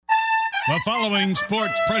The following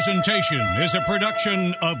sports presentation is a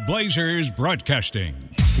production of Blazers Broadcasting.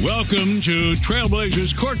 Welcome to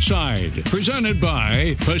Trailblazers Courtside, presented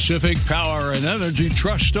by Pacific Power and Energy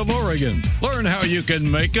Trust of Oregon. Learn how you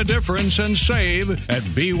can make a difference and save at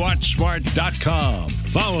BeWatchSmart.com.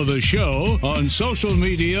 Follow the show on social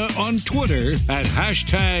media on Twitter at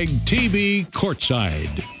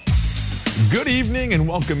 #TBCourtside. Good evening and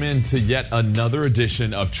welcome into yet another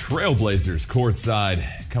edition of Trailblazers Courtside.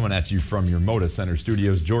 Coming at you from your Moda Center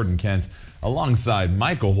studios, Jordan Kent, alongside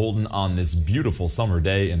Michael Holden on this beautiful summer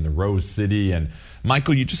day in the Rose City. And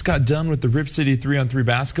Michael, you just got done with the Rip City 3-on-3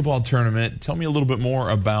 basketball tournament. Tell me a little bit more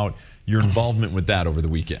about your involvement with that over the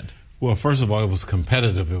weekend. Well, first of all, it was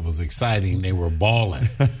competitive. It was exciting. They were balling.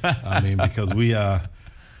 Because we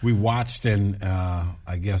watched and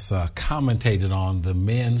commentated on the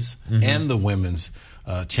men's and the women's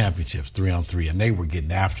championships, 3-on-3, and they were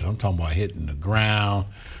getting after it. I'm talking about hitting the ground.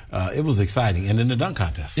 It was exciting. And then the dunk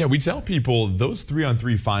contest. Yeah, we tell people those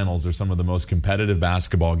 3-on-3 finals are some of the most competitive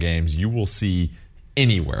basketball games you will see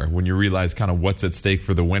anywhere when you realize kind of what's at stake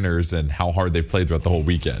for the winners and how hard they've played throughout the whole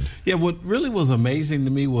weekend. Yeah, what really was amazing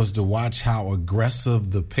to me was to watch how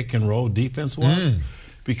aggressive the pick and roll defense was.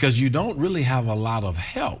 Because you don't really have a lot of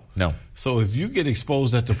help. No. So if you get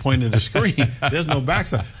exposed at the point of the screen, there's no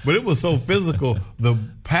backside. But it was so physical, the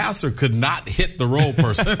passer could not hit the roll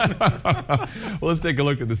person. Well, let's take a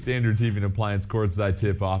look at the Standard TV and Appliance Courtside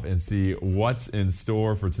tip-off and see what's in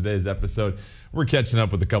store for today's episode. We're catching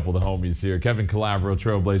up with a couple of the homies here. Kevin Calabro,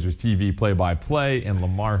 Trailblazers TV play-by-play, and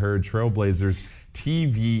Lamar Hurd, Trailblazers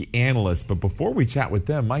TV analyst. But before we chat with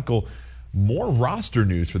them, Michael, more roster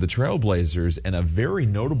news for the Trailblazers and a very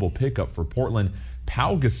notable pickup for Portland.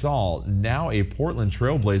 Pau Gasol, now a Portland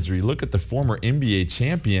Trailblazer. You look at the former NBA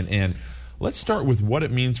champion, and let's start with what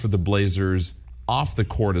it means for the Blazers off the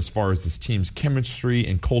court as far as this team's chemistry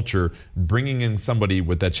and culture, bringing in somebody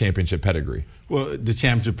with that championship pedigree. Well, the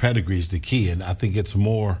championship pedigree is the key, and I think it's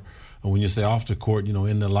more when you say off the court,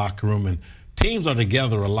 in the locker room, and teams are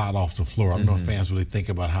together a lot off the floor. I don't know if fans really think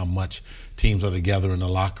about how much teams are together in the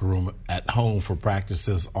locker room, at home for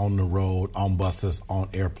practices, on the road, on buses, on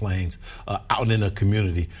airplanes, out in the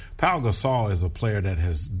community. Pau Gasol is a player that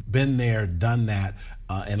has been there, done that,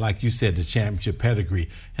 and like you said, the championship pedigree.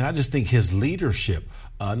 And I just think his leadership,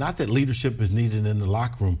 not that leadership is needed in the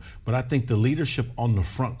locker room, but I think the leadership on the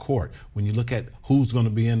front court, when you look at who's going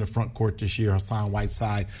to be in the front court this year, Hassan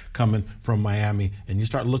Whiteside coming from Miami, and you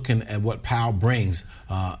start looking at what Pau brings,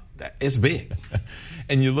 it's big.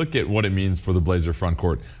 And you look at what it means for the Blazer front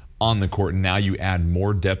court on the court, and now you add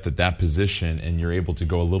more depth at that position, and you're able to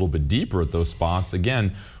go a little bit deeper at those spots,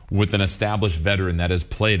 again, with an established veteran that has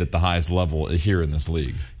played at the highest level here in this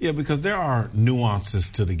league. Yeah, because there are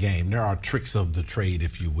nuances to the game. There are tricks of the trade,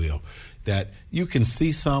 if you will, that you can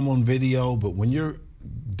see some on video, but when you're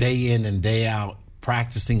day in and day out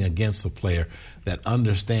practicing against a player that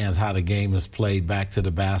understands how the game is played back to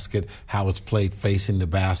the basket, how it's played facing the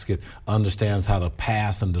basket, understands how to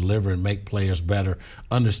pass and deliver and make players better,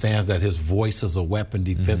 understands that his voice is a weapon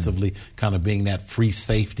defensively, kind of being that free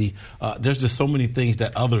safety. There's just so many things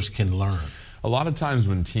that others can learn. A lot of times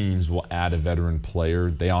when teams will add a veteran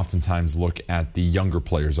player, they oftentimes look at the younger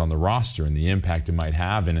players on the roster and the impact it might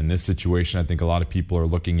have. And in this situation, I think a lot of people are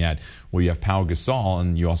looking at, well, you have Pau Gasol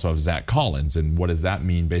and you also have Zach Collins. And what does that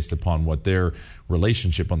mean based upon what their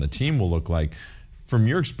relationship on the team will look like? From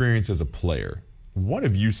your experience as a player, what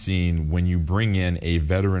have you seen when you bring in a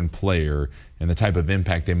veteran player and the type of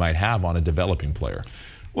impact they might have on a developing player?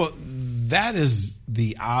 Well, that is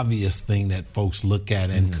the obvious thing that folks look at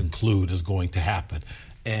and conclude is going to happen,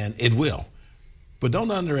 and it will. But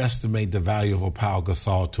don't underestimate the value of a Pau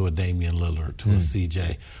Gasol to a Damian Lillard, to a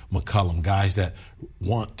C.J. McCollum, guys that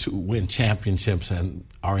want to win championships and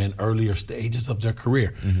are in earlier stages of their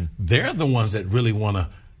career. They're the ones that really want to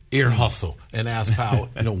ear hustle and ask Pau,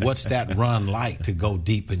 what's that run like to go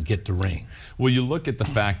deep and get the ring? Well, you look at the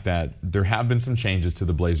fact that there have been some changes to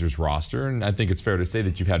the Blazers roster, and I think it's fair to say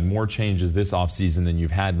that you've had more changes this offseason than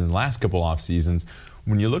you've had in the last couple off seasons.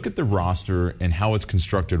 When you look at the roster and how it's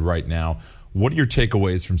constructed right now, what are your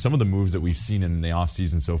takeaways from some of the moves that we've seen in the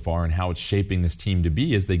offseason so far and how it's shaping this team to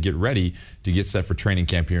be as they get ready to get set for training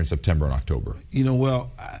camp here in September and October?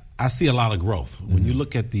 I see a lot of growth. When you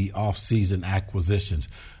look at the offseason acquisitions,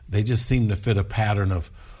 they just seem to fit a pattern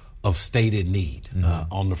of stated need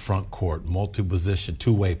on the front court, multi-position,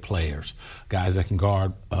 two-way players, guys that can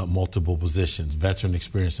guard multiple positions, veteran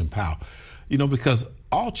experience in Pau. Because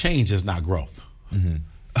all change is not growth.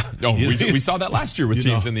 We saw that last year with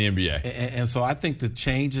teams in the NBA. And so I think the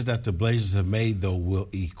changes that the Blazers have made, though, will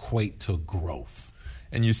equate to growth.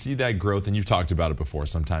 and you see that growth, and you've talked about it before.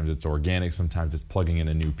 Sometimes it's organic, sometimes it's plugging in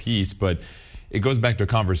a new piece, but it goes back to a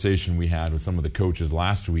conversation we had with some of the coaches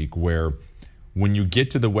last week where when you get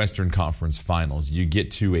to the Western Conference Finals, you get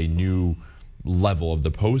to a new level of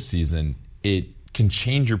the postseason, it can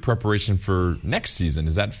change your preparation for next season.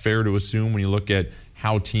 Is that fair to assume when you look at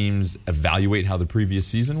how teams evaluate how the previous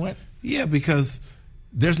season went? Yeah, because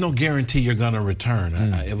there's no guarantee you're going to return.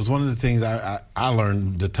 It was one of the things I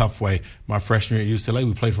learned the tough way. My freshman year at UCLA,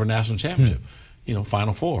 we played for a national championship,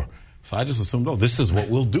 Final Four. So I just assumed, this is what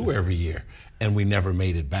we'll do every year. And we never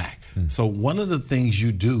made it back. So one of the things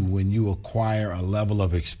you do when you acquire a level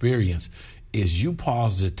of experience is you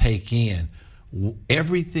pause to take in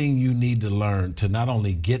everything you need to learn to not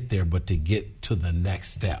only get there, but to get to the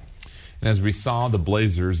next step. And as we saw the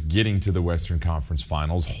Blazers getting to the Western Conference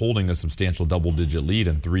Finals, holding a substantial double-digit lead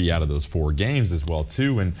in 3 out of those 4 games as well,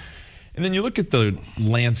 too. And then you look at the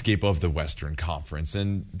landscape of the Western Conference,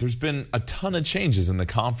 and there's been a ton of changes in the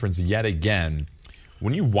conference yet again.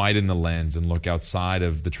 When you widen the lens and look outside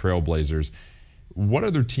of the Trailblazers, what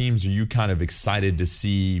other teams are you kind of excited to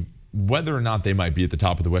see, whether or not they might be at the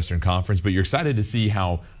top of the Western Conference, but you're excited to see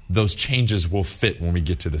how those changes will fit when we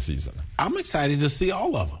get to the season? I'm excited to see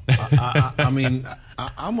all of them.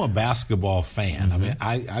 I'm a basketball fan.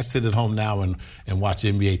 I sit at home now and watch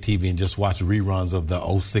NBA TV and just watch reruns of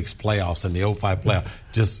the 06 playoffs and the 05 playoffs,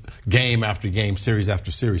 just game after game, series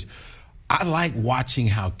after series. I like watching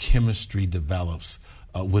how chemistry develops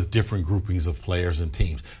with different groupings of players and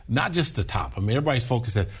teams. Not just the top. Everybody's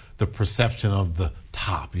focused at the perception of the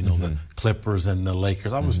top, the Clippers and the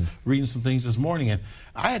Lakers. I was reading some things this morning, and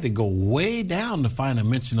I had to go way down to find a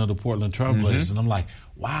mention of the Portland Trailblazers. And I'm like,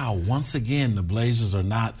 wow, once again, the Blazers are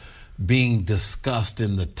not being discussed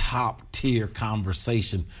in the top-tier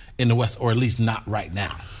conversation in the West, or at least not right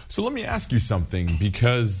now. So let me ask you something,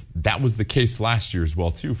 because that was the case last year as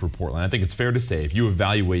well, too, for Portland. I think it's fair to say, if you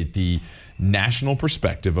evaluate the national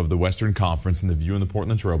perspective of the Western Conference and the view in the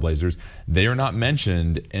Portland Trailblazers, they are not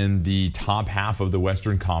mentioned in the top half of the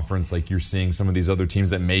Western Conference like you're seeing some of these other teams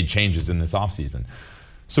that made changes in this offseason.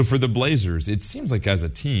 So for the Blazers, it seems like as a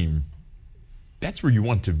team, that's where you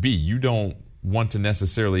want to be. You don't want to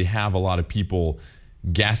necessarily have a lot of people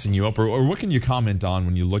gassing you up, or what can you comment on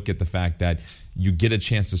when you look at the fact that you get a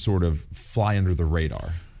chance to sort of fly under the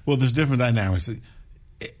radar? Well, there's different dynamics.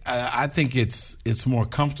 I think it's more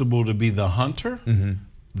comfortable to be the hunter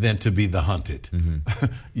than to be the hunted. And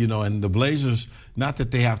the Blazers, not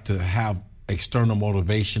that they have to have external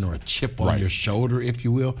motivation or a chip on your shoulder, if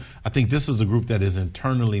you will. I think this is a group that is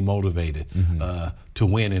internally motivated to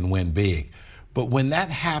win and win big. But when that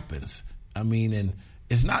happens, and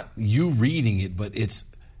it's not you reading it, but it's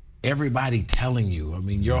everybody telling you.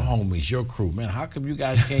 Your homies, your crew, man, how come you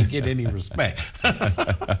guys can't get any respect? All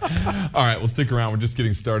right, well, stick around. We're just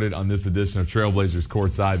getting started on this edition of Trailblazers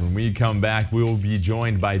Courtside. When we come back, we will be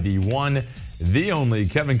joined by the one, the only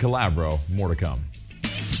Kevin Calabro. More to come.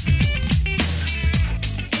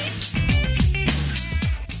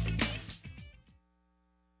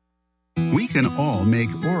 We can all make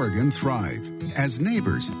Oregon thrive as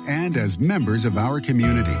neighbors and as members of our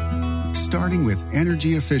community, starting with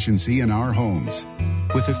energy efficiency in our homes.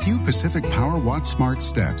 With a few Pacific Power Watt Smart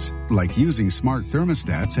steps, like using smart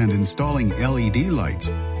thermostats and installing LED lights,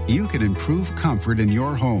 you can improve comfort in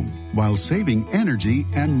your home while saving energy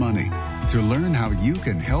and money. To learn how you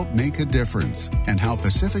can help make a difference and how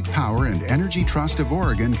Pacific Power and Energy Trust of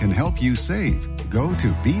Oregon can help you save, go to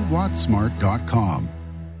BeWattSmart.com.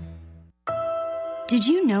 Did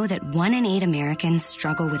you know that 1 in 8 Americans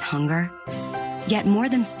struggle with hunger? Yet more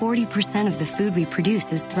than 40% of the food we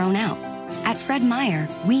produce is thrown out. At Fred Meyer,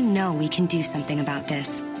 we know we can do something about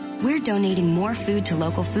this. We're donating more food to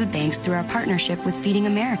local food banks through our partnership with Feeding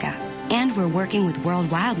America. And we're working with World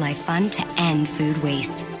Wildlife Fund to end food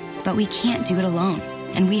waste. But we can't do it alone,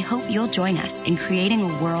 and we hope you'll join us in creating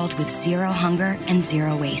a world with zero hunger and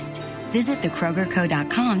zero waste. Visit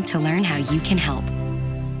thekrogerco.com to learn how you can help.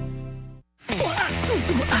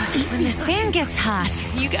 When the sand gets hot,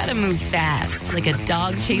 you gotta move fast, like a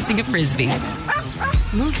dog chasing a Frisbee.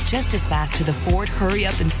 Move just as fast to the Ford Hurry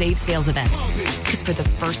Up and Save sales event. Because for the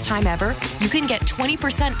first time ever, you can get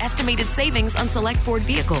 20% estimated savings on select Ford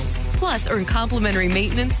vehicles. Plus, earn complimentary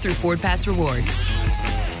maintenance through Ford Pass Rewards.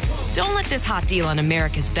 Don't let this hot deal on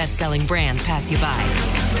America's best-selling brand pass you by.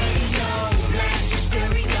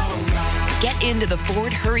 Get into the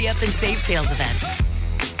Ford Hurry Up and Save sales event.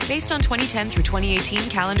 based on 2010 through 2018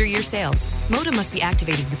 calendar year sales. Modem must be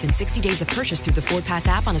activated within 60 days of purchase through the Ford Pass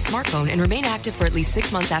app on a smartphone and remain active for at least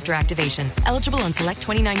 6 months after activation. Eligible on select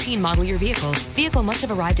 2019 model year vehicles. Vehicle must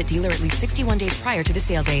have arrived at dealer at least 61 days prior to the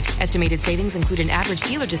sale date. Estimated savings include an average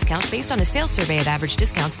dealer discount based on a sales survey of average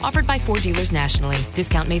discounts offered by Ford dealers nationally.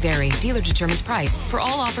 Discount may vary. Dealer determines price. For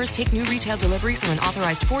all offers, take new retail delivery from an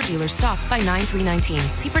authorized Ford dealer stock by 9/3/19.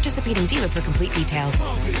 See participating dealer for complete details.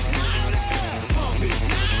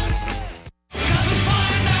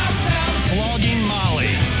 Flogging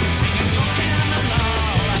Molly.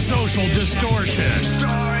 Social Distortion.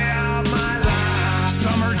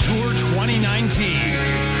 Summer Tour 2019.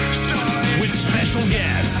 With special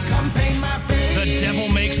guests. The Devil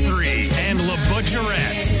Makes Three and La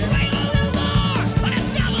Butcherettes.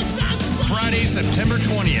 Friday, September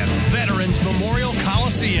 20th. Veterans Memorial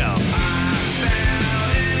Coliseum.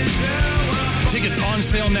 Tickets on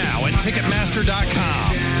sale now at Ticketmaster.com.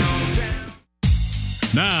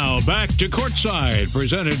 Now, back to Courtside,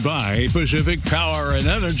 presented by Pacific Power and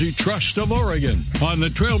Energy Trust of Oregon on the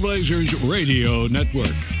Trailblazers Radio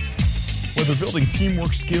Network. Whether building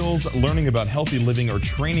teamwork skills, learning about healthy living, or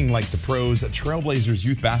training like the pros, Trailblazers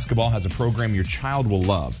Youth Basketball has a program your child will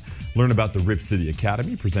love. Learn about the Rip City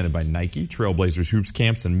Academy, presented by Nike, Trailblazers Hoops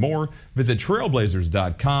Camps, and more. Visit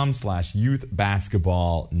trailblazers.com/youth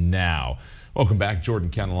basketball now. Welcome back. Jordan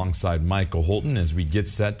Kent alongside Michael Holton as we get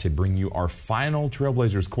set to bring you our final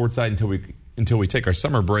Trailblazers Courtside until we take our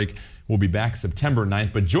summer break. We'll be back September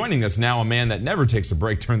 9th. But joining us now, a man that never takes a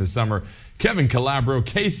break during the summer, Kevin Calabro.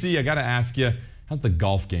 KC, I got to ask you, how's the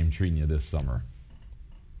golf game treating you this summer?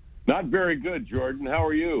 Not very good, Jordan. How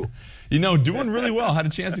are you? Doing really well. Had a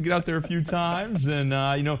chance to get out there a few times. And,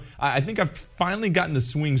 I think I've finally gotten the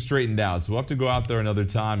swing straightened out. So we'll have to go out there another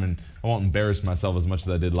time, and I won't embarrass myself as much as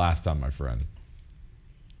I did last time, my friend.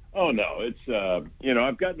 Oh, no. It's,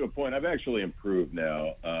 I've gotten to a point. I've actually improved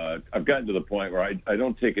now. I've gotten to the point where I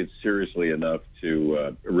don't take it seriously enough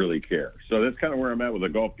to really care. So that's kind of where I'm at with the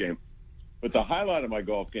golf game. But the highlight of my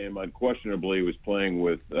golf game, unquestionably, was playing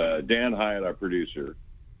with Dan Hyatt, our producer,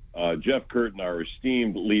 Jeff Curtin, our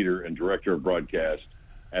esteemed leader and director of broadcast,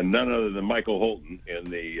 and none other than Michael Holton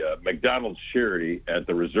in the McDonald's charity at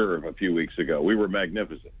the Reserve a few weeks ago. We were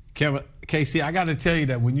magnificent. Kevin, Casey, I got to tell you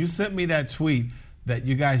that when you sent me that tweet that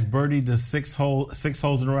you guys birdied the six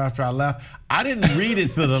holes in a row after I left, I didn't read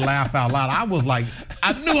it to the laugh out loud. I was like,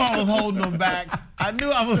 I knew I was holding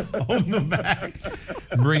them back.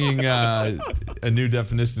 Bringing a new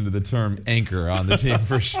definition to the term anchor on the team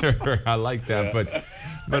for sure. I like that, but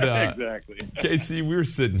exactly. Casey, we're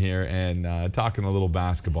sitting here and talking a little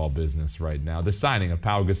basketball business right now. The signing of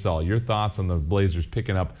Pau Gasol. Your thoughts on the Blazers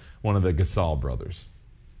picking up one of the Gasol brothers?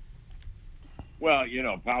 Well,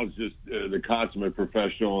 Pau's just the consummate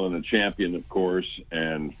professional and a champion, of course,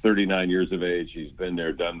 and 39 years of age. He's been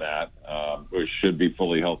there, done that. Should be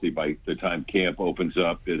fully healthy by the time camp opens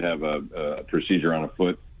up. Did have a procedure on a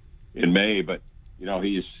foot in May, but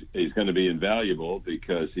he's going to be invaluable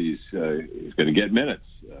because he's going to get minutes.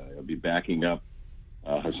 He'll be backing up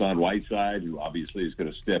Hassan Whiteside, who obviously is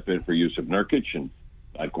going to step in for Yusuf Nurkic, and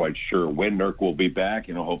not quite sure when Nurk will be back.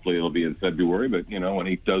 Hopefully it'll be in February. But, when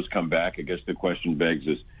he does come back, I guess the question begs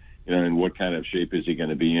is, in what kind of shape is he going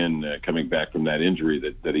to be in coming back from that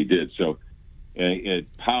injury that he did. So at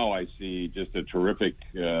Pau, I see just a terrific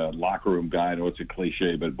locker room guy. I know it's a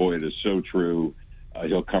cliche, but, boy, it is so true.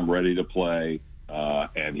 He'll come ready to play,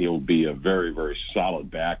 and he'll be a very, very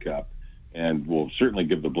solid backup and will certainly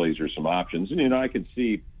give the Blazers some options. And, I could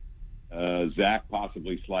see Zach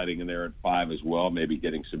possibly sliding in there at 5 as well, maybe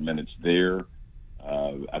getting some minutes there.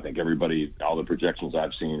 I think all the projections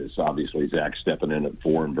I've seen is obviously Zach stepping in at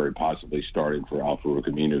 4 and very possibly starting for Al-Farouq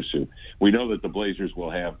Aminu. So we know that the Blazers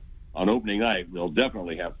will have, on opening night, they'll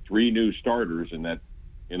definitely have 3 new starters in that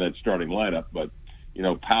starting lineup. But,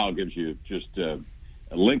 Pau gives you just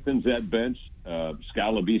lengthens that bench.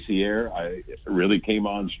 Scala Bicier really came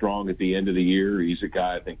on strong at the end of the year. He's a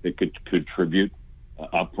guy I think that could contribute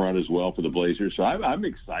up front as well for the Blazers. So I'm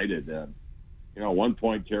excited. At one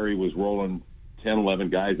point, Terry was rolling 10, 11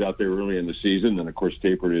 guys out there early in the season, and, of course,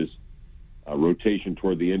 tapered his rotation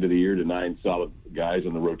toward the end of the year to 9 solid guys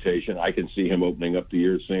in the rotation. I can see him opening up the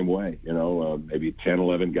year the same way, maybe 10,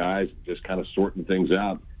 11 guys, just kind of sorting things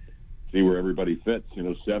out, see where everybody fits.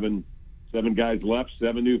 7 guys left,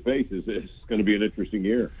 7 new faces. It's going to be an interesting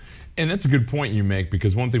year. And that's a good point you make,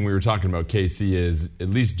 because one thing we were talking about, KC, is at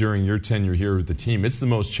least during your tenure here with the team, it's the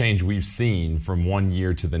most change we've seen from one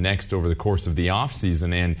year to the next over the course of the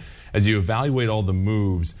offseason. And as you evaluate all the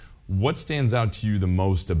moves, what stands out to you the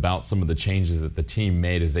most about some of the changes that the team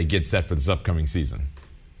made as they get set for this upcoming season?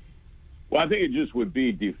 Well, I think it just would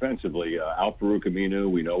be defensively. Al-Farouq Aminu,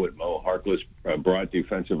 we know what Mo Harkless brought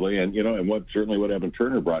defensively, and what Evan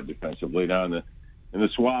Turner brought defensively. Now in the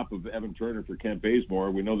swap of Evan Turner for Kent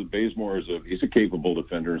Bazemore, we know that Bazemore he's a capable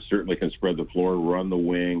defender and certainly can spread the floor, run the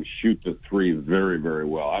wing, shoot the three very, very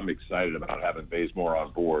well. I'm excited about having Bazemore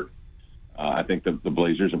on board. I think the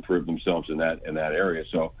Blazers improved themselves in that area.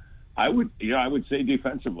 So I would say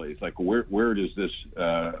defensively, it's like where does this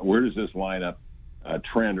lineup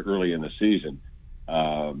trend early in the season?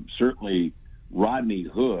 Certainly, Rodney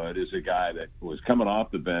Hood is a guy that was coming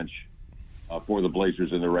off the bench for the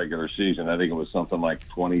Blazers in the regular season. I think it was something like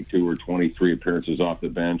 22 or 23 appearances off the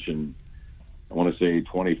bench, and I want to say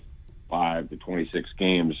 25 to 26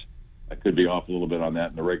 games. I could be off a little bit on that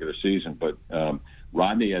in the regular season, but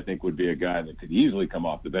Rodney, I think, would be a guy that could easily come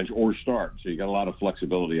off the bench or start. So you got a lot of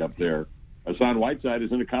flexibility up there. Hassan Whiteside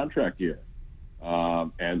is in a contract year.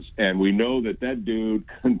 And we know that dude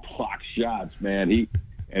can block shots, man. He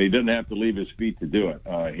doesn't have to leave his feet to do it.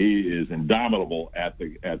 He is indomitable at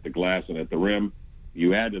the glass and at the rim.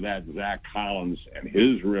 You add to that Zach Collins and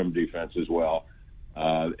his rim defense as well.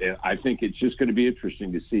 I think it's just going to be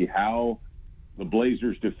interesting to see how the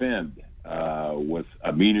Blazers defend with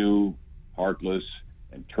Aminu, Harkless,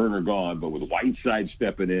 and Turner gone, but with Whiteside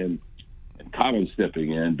stepping in and Collins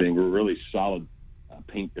stepping in, being really solid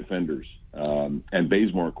paint defenders. And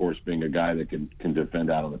Bazemore, of course, being a guy that can defend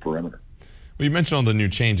out on the perimeter. Well, you mentioned all the new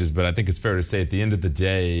changes, but I think it's fair to say at the end of the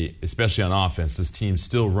day, especially on offense, this team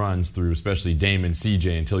still runs through, especially Dame and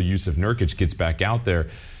CJ, until Yusuf Nurkic gets back out there.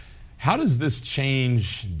 How does this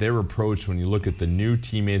change their approach when you look at the new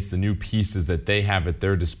teammates, the new pieces that they have at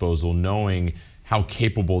their disposal, knowing how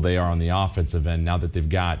capable they are on the offensive end now that they've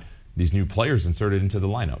got these new players inserted into the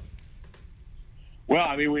lineup? Well,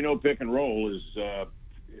 I mean, we know pick and roll is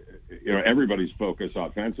everybody's focus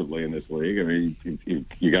offensively in this league. I mean,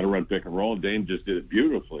 you got to run pick and roll. Dame just did it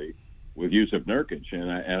beautifully with Yusuf Nurkic,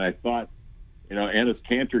 and I thought, Enes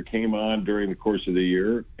Kanter came on during the course of the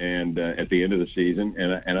year and at the end of the season,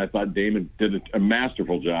 and I thought Dame did a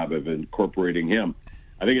masterful job of incorporating him.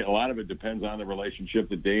 I think a lot of it depends on the relationship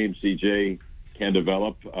that Dame, CJ can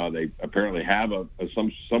develop. They apparently have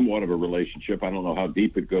somewhat of a relationship. I don't know how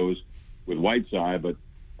deep it goes with Whiteside, but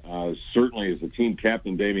certainly as a team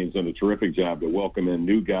captain, Damian's done a terrific job to welcome in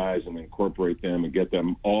new guys and incorporate them and get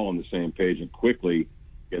them all on the same page and quickly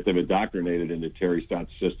get them indoctrinated into Terry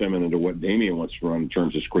Stott's system and into what Damian wants to run in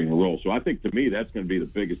terms of screen and roll. So I think to me that's going to be the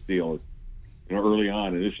biggest deal early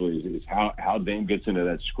on initially is how Dame gets into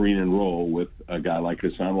that screen and roll with a guy like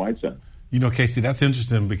Hassan Whiteside. Casey, that's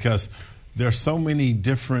interesting because there's so many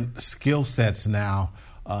different skill sets now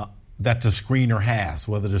that the screener has,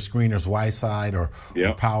 whether the screener's Whiteside or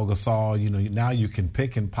Pau Gasol. Now you can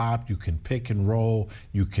pick and pop, you can pick and roll,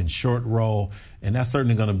 you can short roll, and that's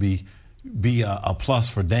certainly going to be a plus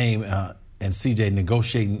for Dame and CJ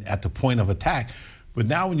negotiating at the point of attack. But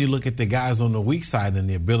now when you look at the guys on the weak side and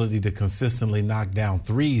the ability to consistently knock down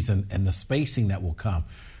threes and the spacing that will come.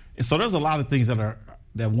 And so there's a lot of things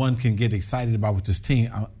that one can get excited about with this team.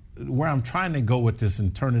 Where I'm trying to go with this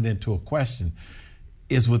and turn it into a question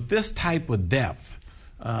is with this type of depth,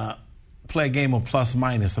 play a game of plus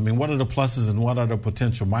minus. I mean, what are the pluses and what are the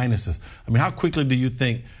potential minuses? I mean, how quickly do you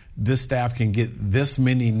think this staff can get this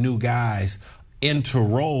many new guys into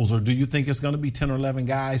roles, or do you think it's going to be 10 or 11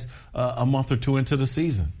 guys a month or two into the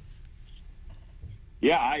season?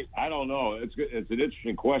 Yeah, I don't know. It's an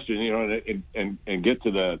interesting question, and get to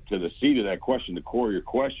the seed of that question. The core of your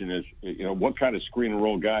question is, what kind of screen and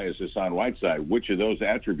roll guy is Hassan Whiteside? Which of those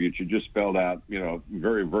attributes you just spelled out,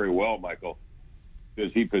 very, very well, Michael,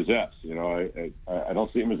 does he possess? I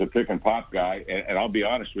don't see him as a pick and pop guy, and I'll be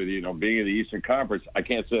honest with you, being in the Eastern Conference, I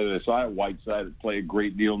can't say that I saw Whiteside play a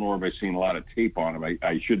great deal, nor have I seen a lot of tape on him.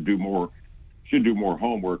 I should do more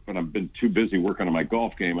homework, but I've been too busy working on my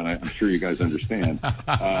golf game, and I'm sure you guys understand. But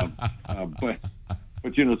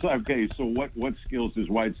so okay. So what skills does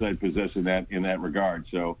Whiteside possess in that regard?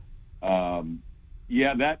 So, I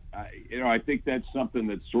think that's something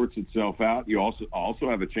that sorts itself out. You also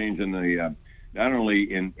have a change in the not only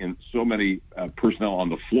in so many personnel on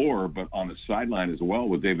the floor, but on the sideline as well.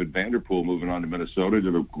 With David Vanderpool moving on to Minnesota,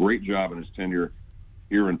 did a great job in his tenure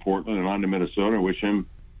here in Portland, and on to Minnesota. I wish him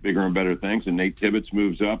bigger and better things. And Nate Tibbetts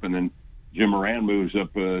moves up, and then Jim Moran moves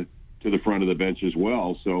up to the front of the bench as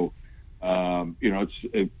well. So,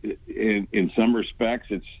 in some respects,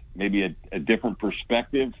 it's maybe a different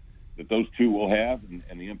perspective that those two will have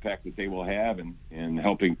and the impact that they will have in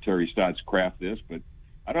helping Terry Stotts craft this. But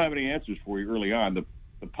I don't have any answers for you early on.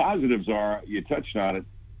 The positives are, you touched on it,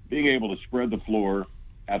 being able to spread the floor,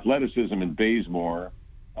 athleticism in Bazemore,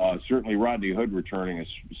 Certainly Rodney Hood returning is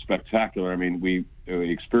spectacular. I mean, we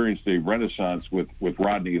experienced a renaissance with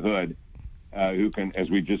Rodney Hood, who can, as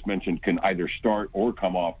we just mentioned, can either start or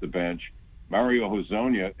come off the bench. Mario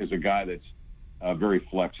Hezonja is a guy that's very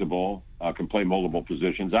flexible, can play multiple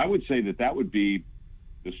positions. I would say that would be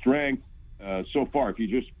the strength so far. If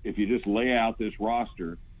you just lay out this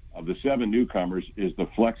roster of the 7 newcomers, is the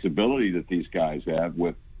flexibility that these guys have.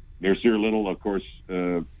 With Nasir Little, of course,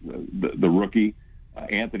 the rookie.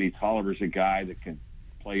 Anthony Tolliver's a guy that can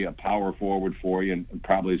play a power forward for you and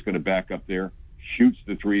probably is going to back up there. Shoots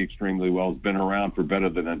the three extremely well. Has been around for better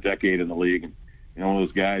than a decade in the league. And one of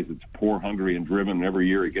those guys that's poor, hungry, and driven. And every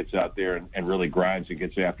year he gets out there and really grinds and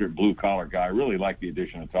gets after it. Blue-collar guy. I really like the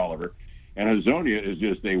addition of Tolliver. And Hezonja is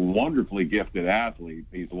just a wonderfully gifted athlete.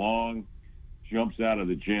 He's long, jumps out of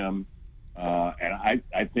the gym. And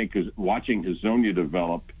I think watching Hezonja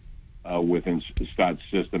develop within Stott's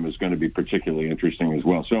system is going to be particularly interesting as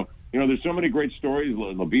well. So, there's so many great stories.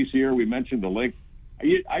 Labissiere, we mentioned the link.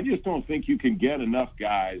 I just don't think you can get enough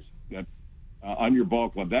guys that on your ball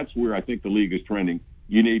club. That's where I think the league is trending.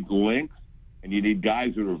 You need length, and you need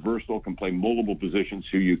guys that are versatile, can play multiple positions,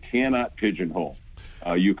 who you cannot pigeonhole.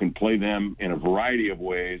 You can play them in a variety of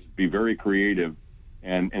ways, be very creative,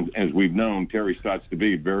 and as we've known, Terry Stotts to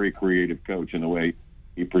be a very creative coach in the way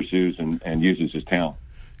he pursues and uses his talent.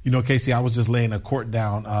 Casey, I was just laying a court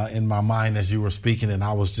down in my mind as you were speaking, and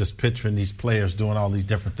I was just picturing these players doing all these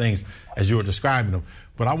different things as you were describing them.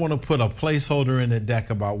 But I want to put a placeholder in the deck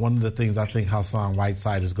about one of the things I think Hassan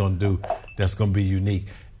Whiteside is going to do that's going to be unique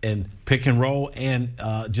in pick and roll and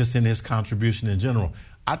just in his contribution in general.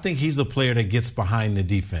 I think he's a player that gets behind the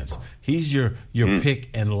defense. He's your pick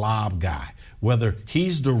and lob guy. Whether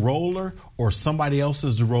he's the roller or somebody else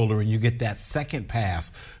is the roller and you get that second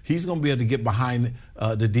pass, he's going to be able to get behind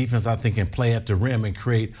the defense, I think, and play at the rim and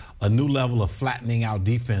create a new level of flattening out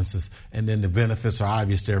defenses, and then the benefits are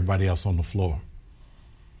obvious to everybody else on the floor.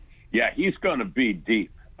 Yeah, he's going to be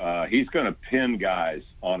deep. He's going to pin guys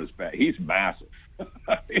on his back. He's massive.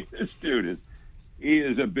 This dude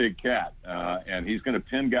is a big cat, and he's going to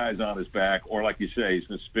pin guys on his back, or like you say, he's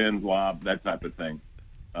going to spin, lob, that type of thing.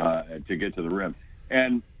 To get to the rim.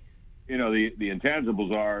 And, the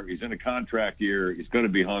intangibles are he's in a contract year. He's going to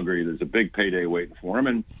be hungry. There's a big payday waiting for him.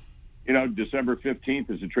 And, December 15th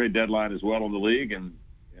is a trade deadline as well in the league. And,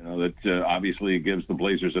 that obviously gives the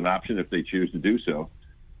Blazers an option if they choose to do so,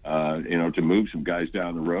 to move some guys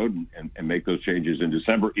down the road and make those changes in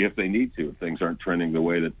December if they need to, if things aren't trending the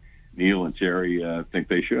way that Neil and Terry think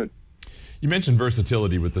they should. You mentioned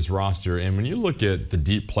versatility with this roster, and when you look at the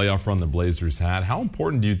deep playoff run the Blazers had, how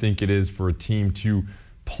important do you think it is for a team to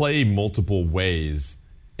play multiple ways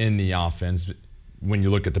in the offense when you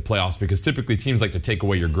look at the playoffs? Because typically teams like to take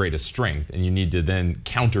away your greatest strength, and you need to then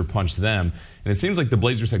counterpunch them. And it seems like the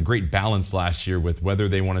Blazers had great balance last year with whether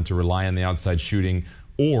they wanted to rely on the outside shooting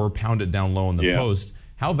or pound it down low in the post.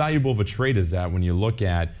 How valuable of a trade is that when you look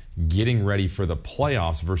at getting ready for the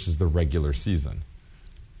playoffs versus the regular season?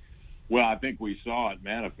 Well, I think we saw it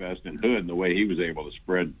manifest in Hood and the way he was able to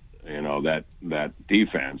spread, that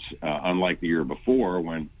defense, unlike the year before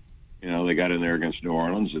when, they got in there against New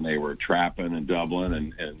Orleans and they were trapping and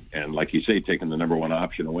doubling and like you say, taking the number one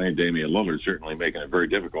option away. And Damian Lillard certainly making it very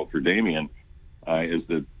difficult for Damian. As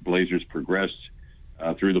the Blazers progressed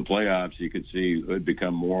through the playoffs, you could see Hood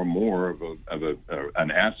become more and more of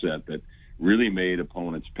an asset that really made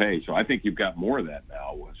opponents pay. So I think you've got more of that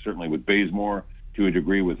now, certainly with Bazemore, to a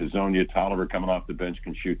degree with Hezonja. Tolliver coming off the bench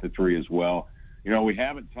can shoot the three as well. We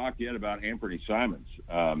haven't talked yet about Anthony Simons.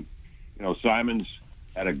 Simons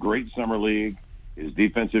had a great summer league. His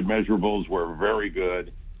defensive measurables were very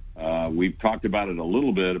good. We've talked about it a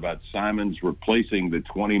little bit about Simons replacing the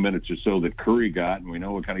 20 minutes or so that Curry got, and we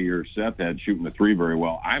know what kind of year Seth had shooting the three very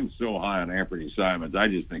well. I'm so high on Anthony Simons. I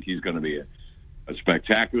just think he's going to be a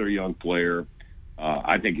spectacular young player.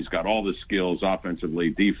 I think he's got all the skills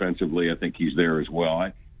offensively, defensively. I think he's there as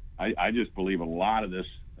well. I just believe a lot of this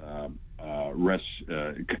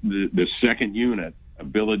the second unit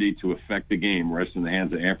ability to affect the game rests in the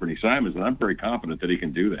hands of Anthony Simons, and I'm very confident that he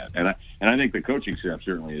can do that. And I think the coaching staff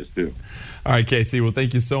certainly is too. All right, Casey. Well,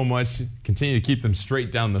 thank you so much. Continue to keep them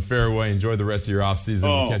straight down the fairway. Enjoy the rest of your offseason.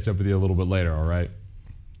 We'll catch up with you a little bit later, all right?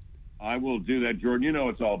 I will do that, Jordan.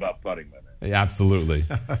 It's all about putting, my man. Yeah, absolutely.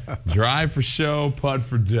 Drive for show, putt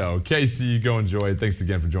for dough. Casey, you go enjoy it. Thanks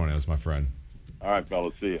again for joining us, my friend. All right,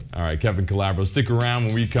 fellas. See you. All right, Kevin Calabro. Stick around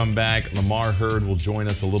when we come back. Lamar Hurd will join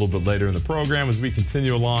us a little bit later in the program as we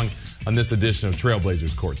continue along on this edition of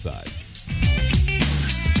Trailblazers Courtside.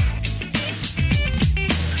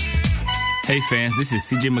 Hey, fans. This is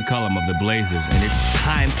CJ McCollum of the Blazers, and it's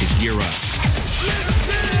time to gear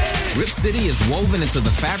up. Rip City is woven into the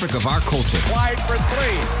fabric of our culture. Wide for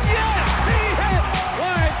three. Yes, he hit.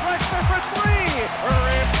 Wide Drexler for three.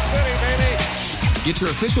 Rip City, baby. Get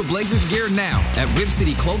your official Blazers gear now at Rip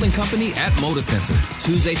City Clothing Company at Moda Center.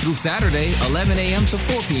 Tuesday through Saturday, 11 a.m. to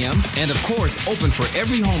 4 p.m. And, of course, open for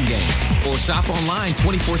every home game. Or shop online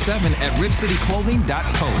 24/7 at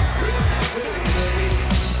ripcityclothing.co.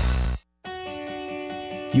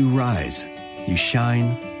 You rise, you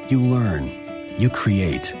shine, you learn, you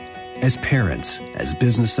create. As parents, as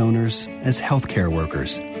business owners, as healthcare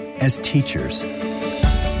workers, as teachers.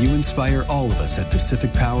 You inspire all of us at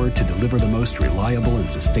Pacific Power to deliver the most reliable and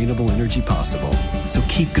sustainable energy possible. So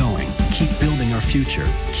keep going, keep building our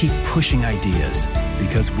future, keep pushing ideas,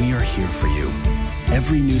 because we are here for you.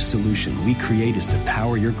 Every new solution we create is to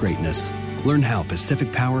power your greatness. Learn how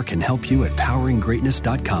Pacific Power can help you at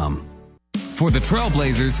poweringgreatness.com. For the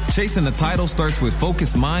Trailblazers, chasing the title starts with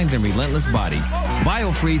focused minds and relentless bodies.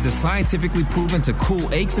 BioFreeze is scientifically proven to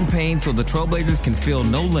cool aches and pains so the Trailblazers can feel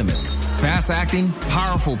no limits. Fast-acting,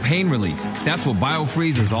 powerful pain relief. That's what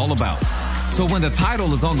BioFreeze is all about. So when the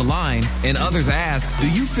title is on the line and others ask, do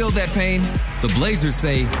you feel that pain? The Blazers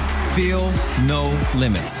say, feel no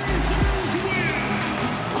limits.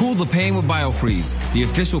 Cool the pain with BioFreeze, the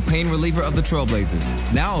official pain reliever of the Trailblazers.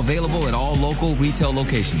 Now available at all local retail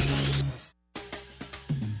locations.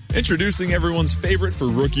 Introducing everyone's favorite for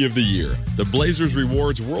Rookie of the Year, the Blazers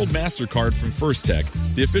Rewards World MasterCard from First Tech,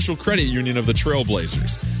 the official credit union of the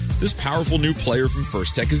Trailblazers. This powerful new player from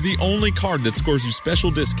First Tech is the only card that scores you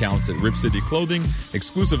special discounts at Rip City Clothing,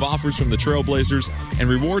 exclusive offers from the Trailblazers, and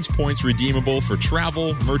rewards points redeemable for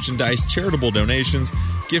travel, merchandise, charitable donations,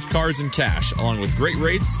 gift cards, and cash, along with great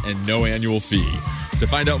rates and no annual fee. To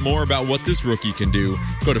find out more about what this rookie can do,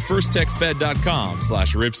 go to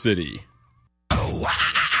firsttechfed.com/ripcity.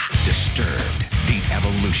 Disturbed, the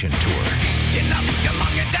Evolution Tour.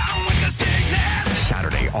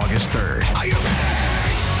 Saturday, August 3rd. Are you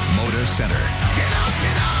ready? Moda Center. Get up,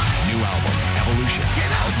 get up. New album, Evolution.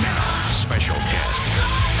 Get out now. Special guest.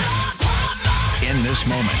 In this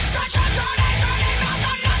moment.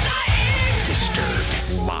 Disturbed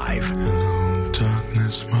live. Hello,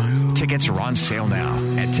 darkness, my old. Tickets are on sale now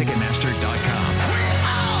at Ticketmaster.com.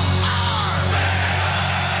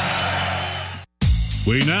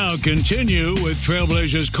 We now continue with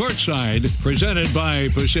Trailblazers Courtside, presented by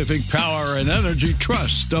Pacific Power and Energy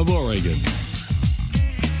Trust of Oregon.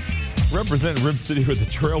 Represent Rip City with the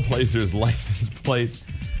Trailblazers license plate.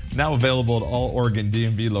 Now available at all Oregon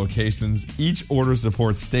DMV locations. Each order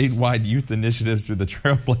supports statewide youth initiatives through the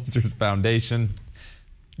Trailblazers Foundation.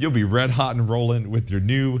 You'll be red hot and rolling with your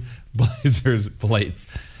new Blazers plates.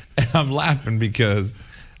 And I'm laughing because,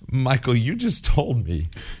 Michael, you just told me,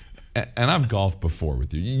 and I've golfed before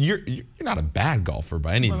with you. You're not a bad golfer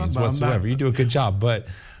by any means whatsoever. You do a good job, but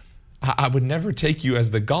I would never take you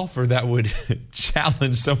as the golfer that would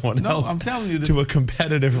challenge someone else I'm telling you to a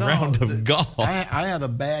competitive round of golf. I had a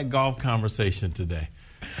bad golf conversation today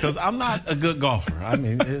because I'm not a good golfer. I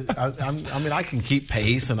mean, I can keep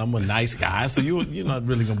pace, and I'm a nice guy, so you're not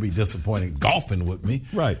really going to be disappointed golfing with me.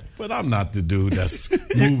 Right. But I'm not the dude that's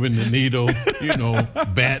moving the needle,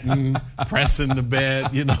 batting, pressing the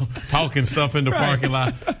bat, talking stuff in the parking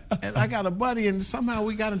lot. And I got a buddy, and somehow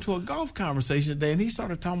we got into a golf conversation today, and he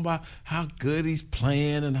started talking about how good he's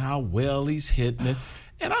playing and how well he's hitting it.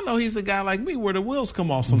 And I know he's a guy like me where the wheels come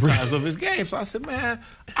off sometimes of his game. So I said, man,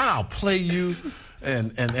 I'll play you.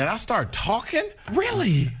 And I started talking.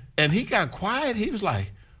 Really? And he got quiet. He was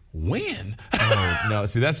like, when? Oh, no.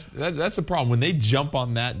 See, that's the problem. When they jump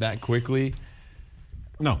on that quickly.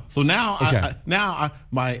 No. So now, okay.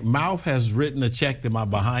 My mouth has written a check that my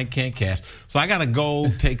behind can't cash. So I got to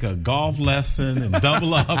go take a golf lesson and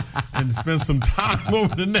double up and spend some time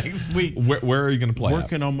over the next week. Where are you going to play?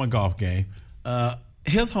 Working on my golf game.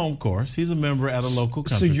 His home course. He's a member at a local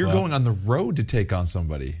country club. So you're club. going on the road to take on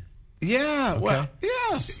somebody? Yeah. Okay. Well,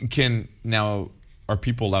 yes. Are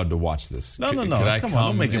people allowed to watch this? No. Come on,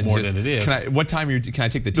 don't make it more than it is. What time can I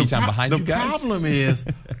take the tee time behind you guys? The problem is,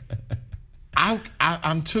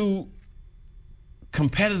 I'm too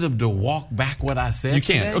competitive to walk back what I said. You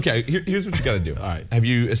can't. Today. Okay, here's what you got to do. All right. Have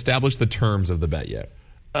you established the terms of the bet yet?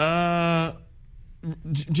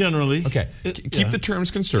 Generally. Okay. Keep the terms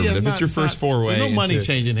conservative. It's your first foray. There's no money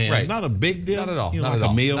changing hands. Right. It's not a big deal. Not at all. Not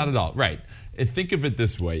a meal. Not at all. Right. And think of it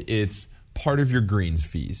this way. It's part of your greens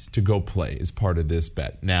fees to go play is part of this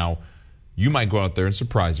bet. Now, you might go out there and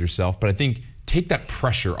surprise yourself, but I think take that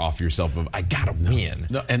pressure off yourself of, I got to win.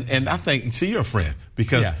 No, and I think, see, you're a friend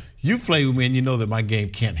because you play with me and you know that my game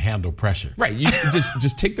can't handle pressure. Right. You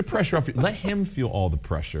just take the pressure off. Let him feel all the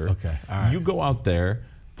pressure. Okay. All right. You go out there,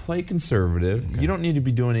 play conservative. Okay. You don't need to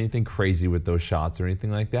be doing anything crazy with those shots or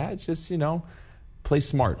anything like that. It's just, play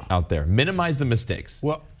smart out there. Minimize the mistakes.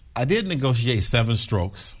 Well, I did negotiate 7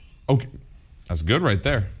 strokes. Okay. That's good right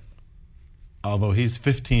there. Although he's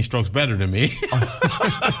 15 strokes better than me.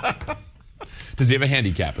 Does he have a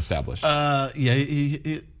handicap established? Yeah,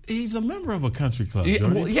 he's a member of a country club. He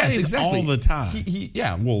plays exactly. all the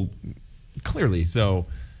time. Clearly. So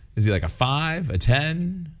is he like a 5, a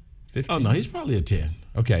 10, 15? Oh, no, he's probably a 10.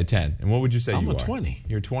 Okay, a 10. And what would you say I'm you are? a 20.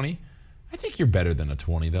 You're 20? I think you're better than a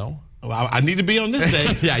 20, though. Well, I need to be on this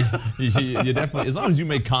day. Yeah, you definitely, as long as you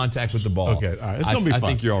make contact with the ball. Okay, all right. It's going to be fun. I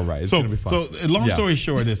think you're all right. It's going to be fun. So, long story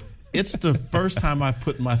short is, it's the first time I've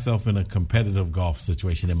put myself in a competitive golf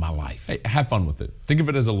situation in my life. Hey, have fun with it. Think of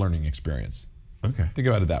it as a learning experience. Okay. Think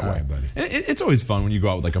about it that way. All right, buddy. And it's always fun when you go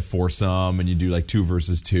out with like a foursome and you do like 2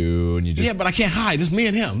 versus 2 and you just... Yeah, but I can't hide. It's me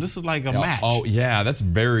and him. This is like a match. Oh, yeah. That's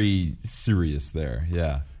very serious there.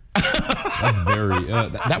 Yeah. That's very...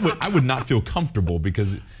 I would not feel comfortable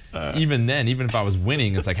because... even then, even if I was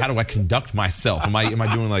winning, it's like, how do I conduct myself? Am I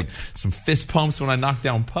doing like some fist pumps when I knock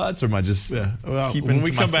down putts, or am I just keeping when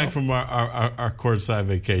we to come myself? back from our courtside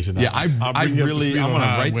vacation? I'm going to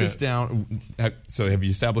write this down. So, have you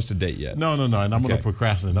established a date yet? No, and I'm going to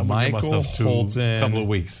procrastinate. I'm going to give myself a couple of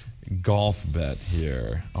weeks. Golf bet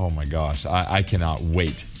here. Oh my gosh, I cannot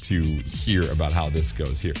wait to hear about how this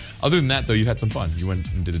goes here. Other than that, though, you had some fun. You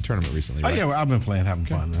went and did a tournament recently, right? Oh, yeah, well, I've been having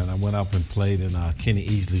fun. And I went up and played in Kenny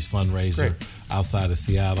Easley's fundraiser outside of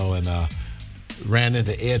Seattle and ran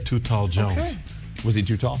into Ed Too Tall Jones. Okay. Was he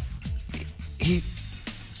too tall?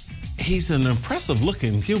 He's an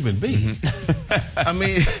impressive-looking human being. Mm-hmm. I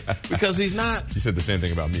mean, because he's not... You said the same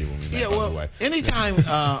thing about me when we met, by the way. Anytime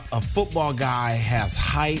a football guy has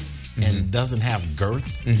height and doesn't have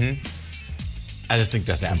girth, I just think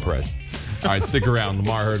that's admirable. Impressed. All right, stick around.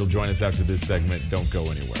 Lamar Hurd will join us after this segment. Don't go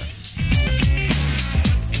anywhere.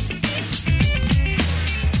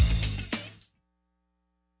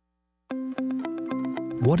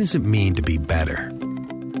 What does it mean to be better?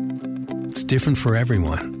 It's different for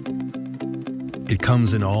everyone. It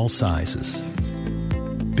comes in all sizes,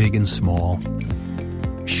 big and small,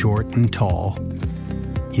 short and tall,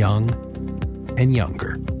 young and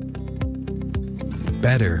younger.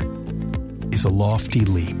 Better is a lofty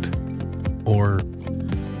leap, or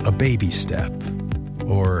a baby step,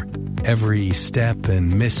 or every step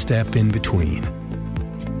and misstep in between.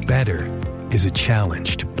 Better is a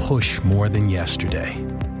challenge to push more than yesterday,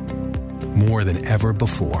 more than ever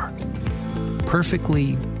before.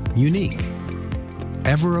 Perfectly unique,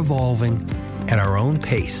 ever evolving at our own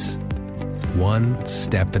pace, one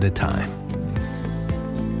step at a time.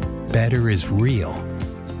 Better is real,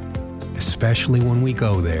 especially when we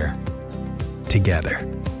go there together.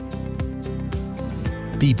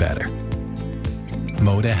 Be better.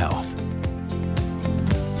 Moda Health.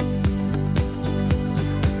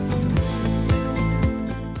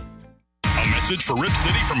 A message for Rip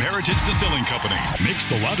City from Heritage Distilling Company. Makes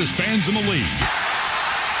the loudest fans in the league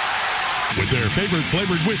with their favorite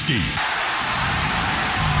flavored whiskey.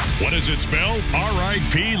 What does it spell?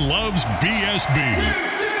 R.I.P. loves BSB.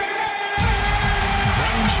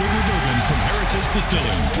 Brown Sugar Bourbon from Heritage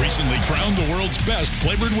Distilling. Recently crowned the world's best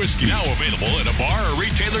flavored whiskey. Now available at a bar or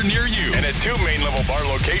retailer near you. And at 2 main level bar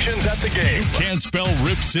locations at the game. You can't spell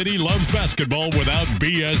Rip City loves basketball without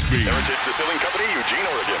BSB. Heritage Distilling Company, Eugene,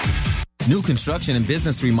 Oregon. New construction and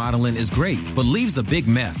business remodeling is great, but leaves a big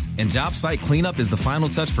mess, and job site cleanup is the final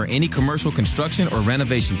touch for any commercial construction or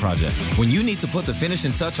renovation project. When you need to put the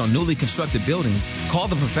finishing touch on newly constructed buildings, call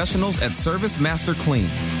the professionals at Service Master Clean.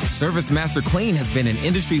 Service Master Clean has been an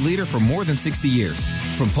industry leader for more than 60 years.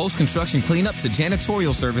 From post-construction cleanup to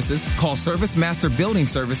janitorial services, call Service Master Building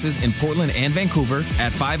Services in Portland and Vancouver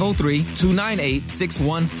at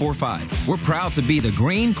 503-298-6145. We're proud to be the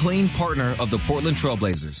green, clean partner of the Portland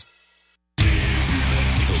Trailblazers.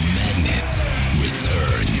 The madness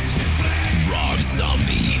returns. Rob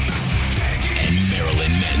Zombie and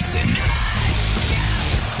Marilyn Manson.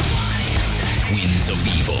 Twins of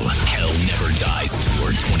Evil, Hell Never Dies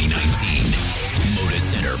Tour 2019. Moda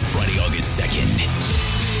Center, Friday, August 2nd.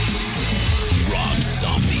 Rob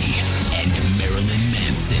Zombie and Marilyn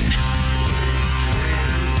Manson.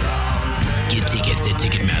 Get tickets at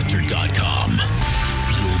Ticketmaster.com.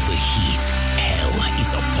 Feel the heat. Hell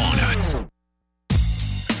is upon us.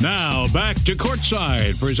 Now, back to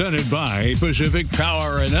Courtside, presented by Pacific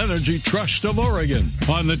Power and Energy Trust of Oregon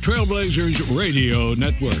on the Trailblazers Radio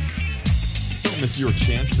Network. miss your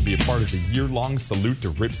chance to be a part of the year-long salute to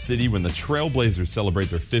Rip City when the Trailblazers celebrate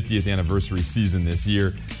their 50th anniversary season this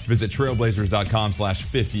year. Visit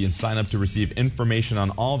trailblazers.com/50 and sign up to receive information on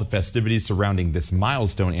all the festivities surrounding this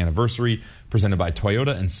milestone anniversary presented by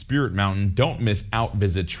Toyota and Spirit Mountain. Don't miss out.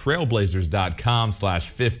 Visit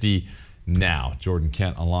trailblazers.com/50 now. Jordan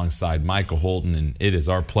Kent alongside Michael Holton, and it is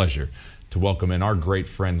our pleasure to welcome in our great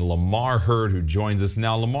friend Lamar Hurd, who joins us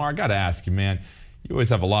now. Lamar, I got to ask you, man, you always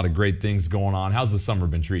have a lot of great things going on. How's the summer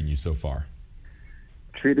been treating you so far?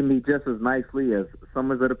 Treating me just as nicely as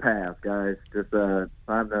summers of the past, guys. Just time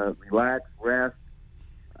to relax, rest,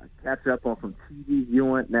 catch up on some TV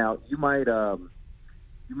viewing. Now, you might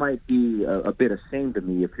be a bit ashamed of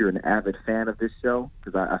me if you're an avid fan of this show,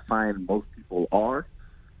 because I find most people are.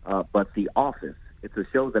 But The Office, it's a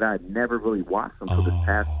show that I never really watched until this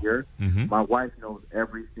past year. Mm-hmm. My wife knows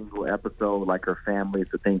every single episode, like her family.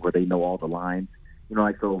 It's a thing where they know all the lines. You know,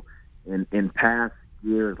 like, so in past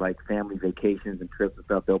years, like family vacations and trips and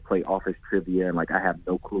stuff, they'll play Office trivia, and, like, I have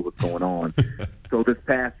no clue what's going on. So this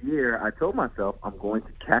past year, I told myself I'm going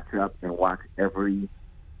to catch up and watch every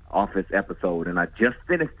Office episode, and I just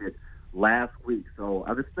finished it last week. So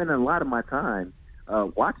I've been spending a lot of my time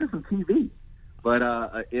watching some TV. But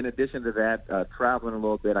in addition to that, traveling a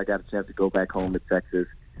little bit, I got a chance to go back home to Texas.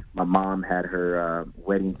 My mom had her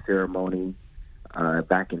wedding ceremony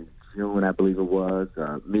back in June, I believe it was.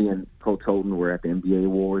 Me and Coach Holton were at the NBA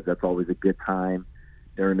Awards. That's always a good time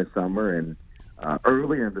during the summer. And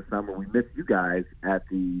earlier in the summer, we missed you guys at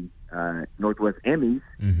the Northwest Emmys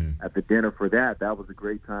at the dinner for that. That was a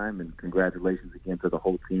great time, and congratulations again to the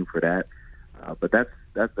whole team for that. But that's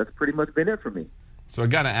pretty much been it for me. So I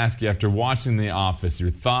got to ask you, after watching The Office,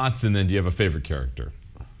 your thoughts, and then do you have a favorite character?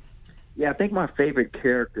 Yeah, I think my favorite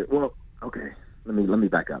character. Well, okay, let me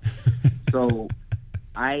back up. So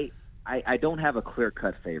I don't have a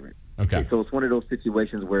clear-cut favorite. Okay. So it's one of those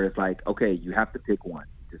situations where it's like, okay, you have to pick one.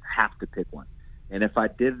 You just have to pick one. And if I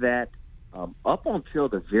did that up until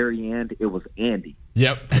the very end, it was Andy.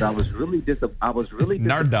 Yep. But I was really disappointed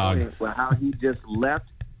Nardog. with how he just left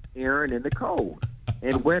Aaron in the cold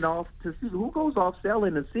and went off to sea. Who goes off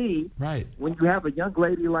sailing to sea when you have a young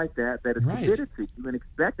lady like that is committed to you and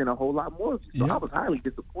expecting a whole lot more of you? So I was highly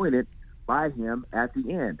disappointed by him at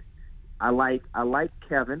the end. I like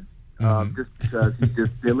Kevin just because he's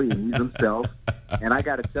just silly and he's himself. And I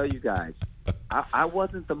got to tell you guys, I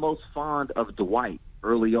wasn't the most fond of Dwight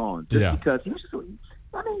early on, just because he was just.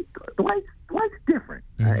 I mean, Dwight's different.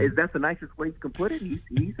 That's the nicest way you can put it.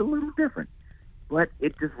 He's a little different. But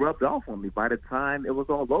it just rubbed off on me by the time it was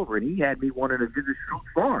all over, and he had me wanting to visit Schultz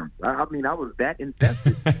Farm. I mean, I was that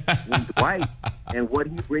invested in Dwight and what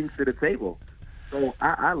he brings to the table. So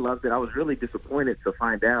I loved it. I was really disappointed to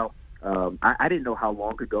find out. I didn't know how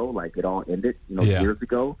long ago, like, it all ended, years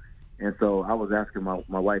ago. And so I was asking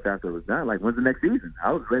my wife after it was done, like, when's the next season?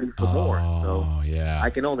 I was ready for more. So I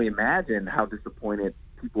can only imagine how disappointed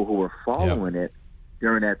people who were following it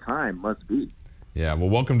during that time must be. Yeah, well,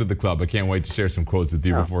 welcome to the club. I can't wait to share some quotes with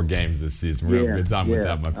you before games this season. We're having a good time with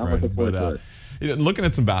that, my friend. But looking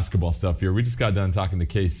at some basketball stuff here, we just got done talking to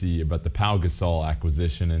Casey about the Pau Gasol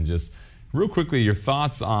acquisition, and just real quickly, your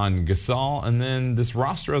thoughts on Gasol and then this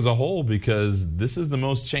roster as a whole, because this is the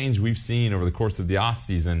most change we've seen over the course of the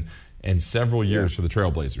offseason in several years for the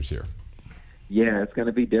Trailblazers here. Yeah, it's going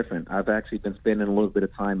to be different. I've actually been spending a little bit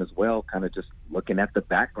of time as well, kind of just looking at the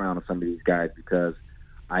background of some of these guys, because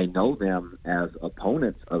I know them as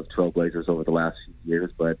opponents of Trailblazers over the last few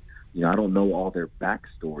years, but I don't know all their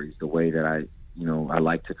backstories the way that I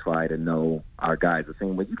like to try to know our guys the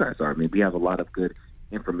same way you guys are. I mean, we have a lot of good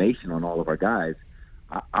information on all of our guys.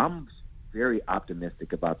 I'm very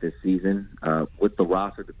optimistic about this season with the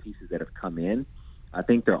roster, the pieces that have come in. I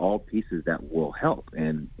think they're all pieces that will help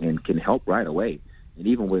and can help right away. And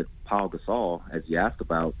even with Pau Gasol, as you asked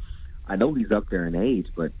about, I know he's up there in age,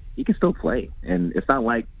 but he can still play. And it's not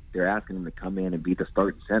like they're asking him to come in and be the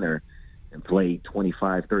starting center and play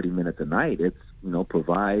 25, 30 minutes a night. It's,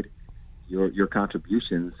 provide your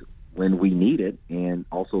contributions when we need it, and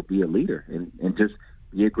also be a leader and just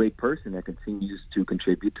be a great person that continues to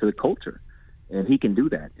contribute to the culture. And he can do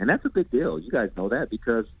that. And that's a big deal. You guys know that,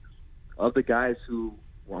 because of the guys who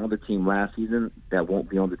were on the team last season that won't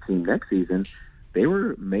be on the team next season, they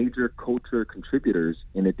were major culture contributors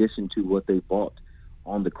in addition to what they brought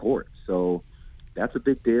on the court. So that's a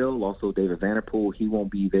big deal. Also, David Vanderpool, he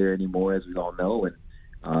won't be there anymore, as we all know. And,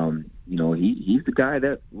 he's the guy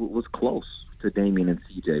that was close to Damian and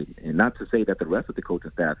CJ. And not to say that the rest of the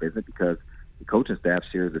coaching staff isn't, because the coaching staff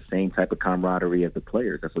shares the same type of camaraderie as the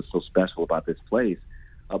players. That's what's so special about this place.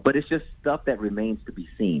 But it's just stuff that remains to be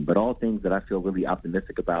seen. But all things that I feel really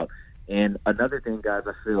optimistic about. And another thing, guys,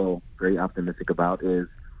 I feel very optimistic about is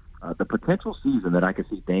the potential season that I could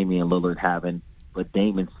see Damian Lillard having, but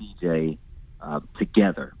Dame and CJ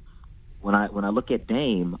together. When I look at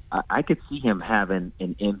Dame, I could see him having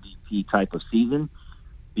an MVP type of season,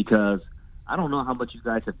 because I don't know how much you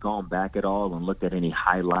guys have gone back at all and looked at any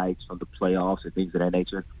highlights from the playoffs or things of that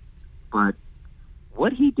nature, but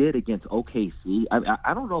what he did against OKC,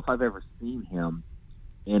 I don't know if I've ever seen him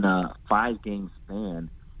in a 5-game span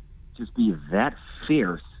just be that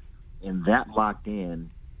fierce and that locked in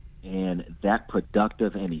and that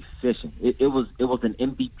productive and efficient. It was an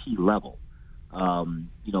MVP level.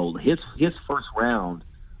 His first round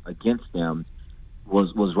against them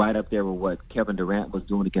was right up there with what Kevin Durant was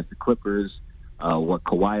doing against the Clippers, what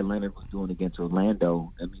Kawhi Leonard was doing against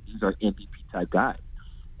Orlando. I mean, these are MVP type guys.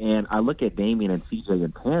 And I look at Damian and CJ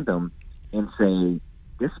in tandem and say,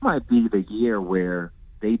 this might be the year where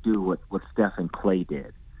they do what Steph and Klay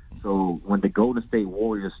did. So when the Golden State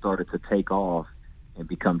Warriors started to take off and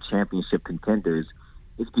become championship contenders,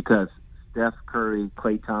 it's because Steph Curry,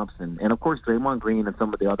 Klay Thompson, and of course Draymond Green and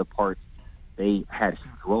some of the other parts, they had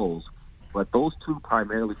huge roles. But those two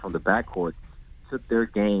primarily from the backcourt took their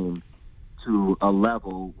game to a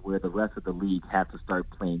level where the rest of the league had to start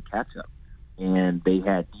playing catch-up. And they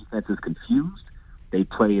had defenses confused. They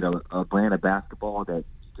played a brand of basketball that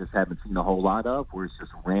you just haven't seen a whole lot of, where it's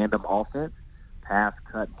just random offense, pass,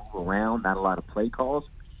 cut, move around, not a lot of play calls.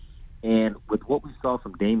 And with what we saw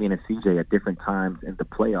from Damian and CJ at different times in the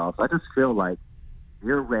playoffs, I just feel like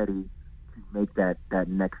they're ready to make that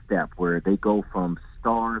next step where they go from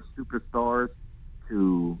stars, superstars,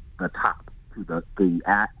 to the top, to the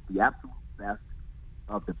absolute best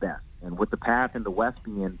of the best. And with the path in the West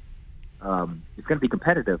being it's going to be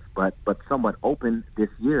competitive, but somewhat open this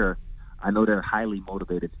year, I know they're highly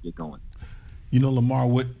motivated to get going. You know, Lamar,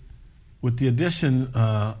 with the addition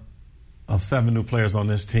of 7 new players on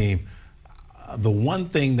this team, the one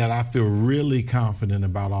thing that I feel really confident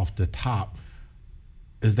about off the top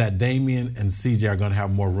is that Damian and CJ are going to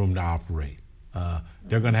have more room to operate.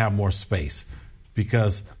 They're going to have more space,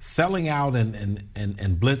 because selling out and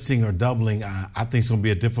blitzing or doubling, I think is going to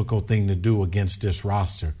be a difficult thing to do against this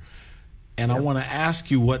roster. And I want to ask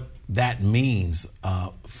you what that means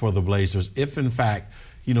for the Blazers. If, in fact,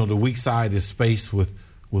 the weak side is spaced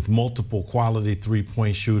with multiple quality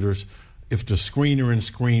three-point shooters, if the screener and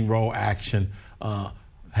screen roll action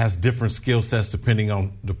has different skill sets depending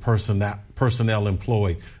on the personnel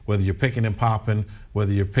employed, whether you're picking and popping,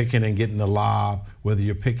 whether you're picking and getting the lob, whether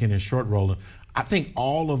you're picking and short rolling, I think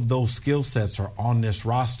all of those skill sets are on this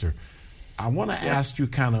roster. I want to ask you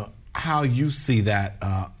kind of how you see that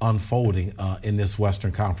unfolding in this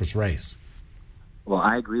Western Conference race. Well,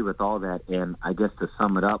 I agree with all that, and I guess to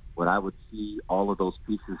sum it up, what I would see all of those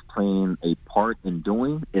pieces playing a part in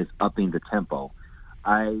doing is upping the tempo.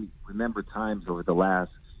 I remember times over the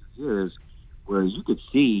last few years where you could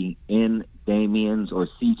see in Damian's or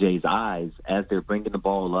CJ's eyes as they're bringing the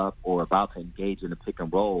ball up or about to engage in a pick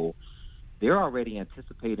and roll, they're already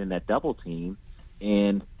anticipating that double team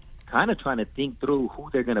and kind of trying to think through who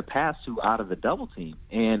they're going to pass to out of the double team.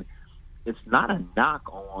 And it's not a knock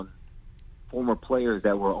on former players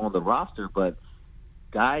that were on the roster, but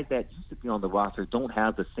guys that used to be on the roster don't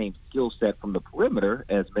have the same skill set from the perimeter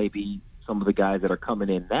as maybe some of the guys that are coming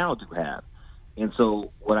in now do have. And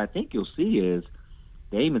so what I think you'll see is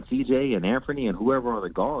Dame and CJ and Anthony and whoever are the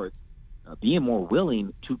guards being more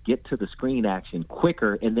willing to get to the screen action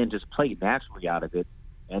quicker and then just play naturally out of it,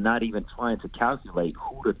 and not even trying to calculate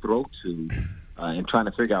who to throw to and trying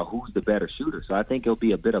to figure out who's the better shooter. So I think it'll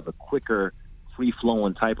be a bit of a quicker,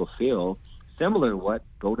 free-flowing type of feel, similar to what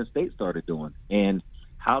Golden State started doing. And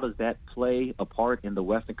how does that play a part in the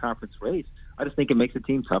Western Conference race? I just think it makes the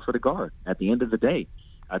team tougher to guard at the end of the day.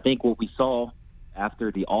 I think what we saw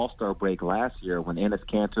after the All-Star break last year when Enes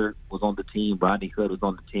Kanter was on the team, Rodney Hood was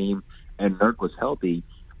on the team, and Nurk was healthy,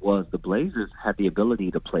 was the Blazers had the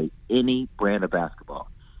ability to play any brand of basketball.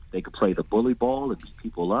 They could play the bully ball and beat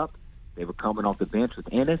people up. They were coming off the bench with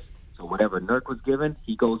Ennis, so whatever Nurk was given,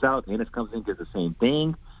 he goes out. Ennis comes in, does the same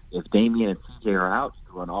thing. If Damian and CJ are out,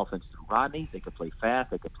 you can run offense through Rodney. They could play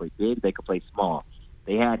fast. They could play big. They could play small.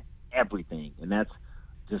 They had everything, and that's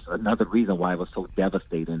just another reason why it was so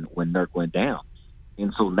devastating when Nurk went down.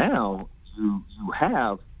 And so now you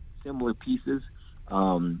have similar pieces,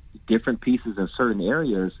 different pieces in certain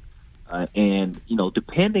areas, and,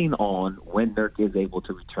 depending on when Nurk is able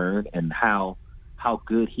to return and how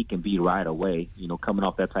good he can be right away, coming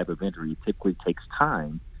off that type of injury, it typically takes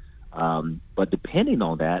time. But depending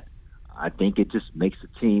on that, I think it just makes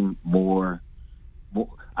the team more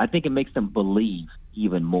I think it makes them believe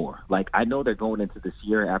even more. Like, I know they're going into this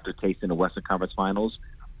year after tasting the Western Conference Finals,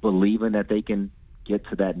 believing that they can get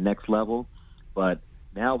to that next level. But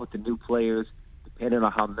now with the new players, depending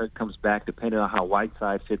on how Nurk comes back, depending on how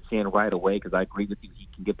Whiteside fits in right away, because I agree with you, he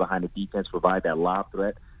can get behind the defense, provide that lob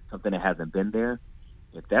threat, something that hasn't been there.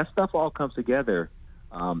 If that stuff all comes together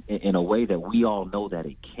in a way that we all know that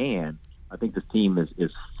it can, I think this team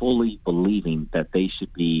is fully believing that they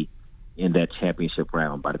should be in that championship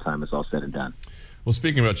round by the time it's all said and done. Well,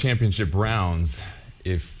 speaking about championship rounds,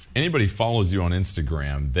 if anybody follows you on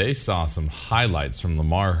Instagram, they saw some highlights from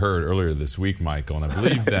Lamar Hurd earlier this week, Michael, and I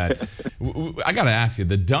believe that I got to ask you,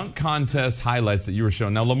 the dunk contest highlights that you were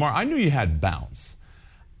showing. Now, Lamar, I knew you had bounce.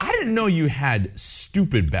 I didn't know you had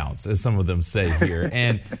stupid bounce, as some of them say here.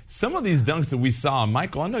 And some of these dunks that we saw,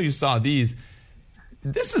 Michael, I know you saw these.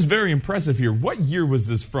 This is very impressive here. What year was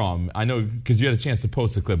this from? I know because you had a chance to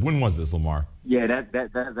post a clip. When was this, Lamar? Yeah,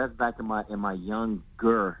 that's back in my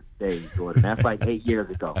younger days, Jordan. That's like 8 years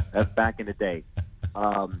ago. That's back in the day.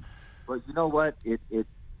 But you know what? The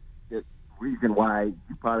reason why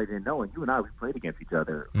you probably didn't know, and you and I, we played against each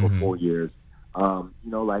other for 4 years.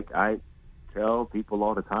 Like I tell people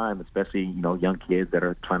all the time, especially, young kids that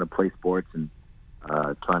are trying to play sports and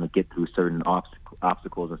trying to get through certain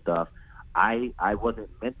obstacles and stuff. I wasn't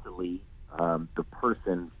mentally the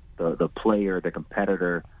person, the player, the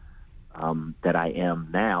competitor that I am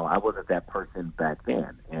now. I wasn't that person back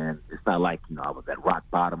then. And it's not like, I was at rock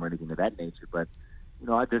bottom or anything of that nature. But,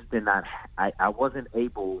 I just did not – I wasn't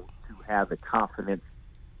able to have the confidence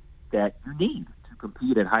that you need to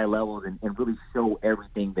compete at high levels and really show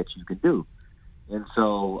everything that you can do. And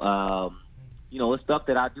so, it's stuff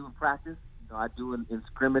that I do in practice. I do in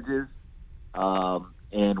scrimmages.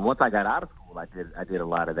 And once I got out of school, I did a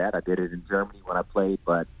lot of that. I did it in Germany when I played,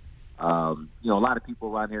 but a lot of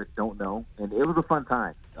people around here don't know, and it was a fun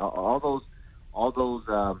time. All those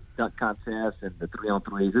dunk contests and the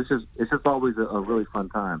 3-on-3s. It's just always a really fun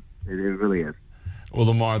time. It really is. Well,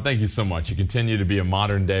 Lamar, thank you so much. You continue to be a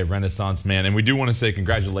modern-day Renaissance man, and we do want to say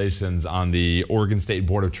congratulations on the Oregon State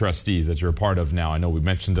Board of Trustees that you're a part of now. I know we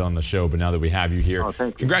mentioned it on the show, but now that we have you here,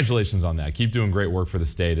 thank you. Congratulations on that. Keep doing great work for the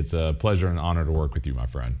state. It's a pleasure and honor to work with you, my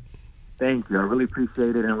friend. Thank you. I really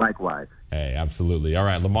appreciate it, and likewise. Hey, absolutely. All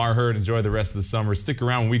right, Lamar Hurd, enjoy the rest of the summer. Stick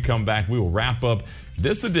around. When we come back, we will wrap up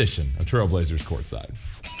this edition of Trailblazers Courtside.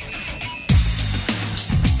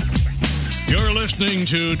 You're listening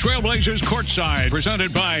to Trailblazers Courtside,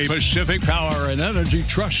 presented by Pacific Power and Energy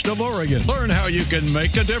Trust of Oregon. Learn how you can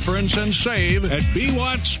make a difference and save at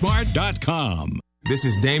BWattSmart.com. This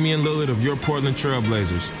is Damian Lillard of your Portland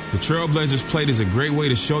Trailblazers. The Trailblazers plate is a great way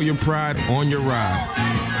to show your pride on your ride.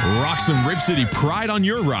 Rock some Rip City pride on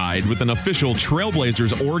your ride with an official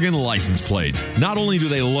Trailblazers Oregon license plate. Not only do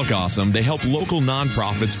they look awesome, they help local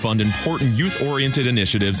nonprofits fund important youth-oriented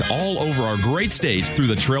initiatives all over our great state through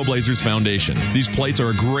the Trailblazers Foundation. These plates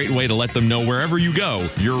are a great way to let them know wherever you go,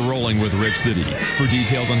 you're rolling with Rip City. For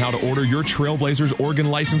details on how to order your Trailblazers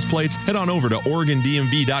Oregon license plates, head on over to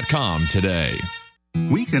OregonDMV.com today.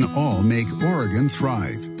 We can all make Oregon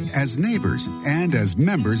thrive as neighbors and as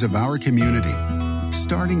members of our community.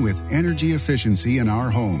 Starting with energy efficiency in our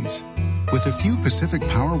homes. With a few Pacific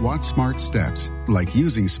Power Watt Smart steps, like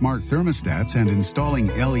using smart thermostats and installing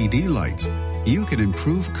LED lights, you can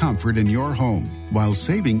improve comfort in your home while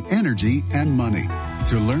saving energy and money.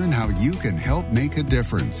 To learn how you can help make a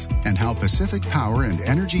difference and how Pacific Power and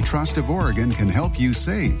Energy Trust of Oregon can help you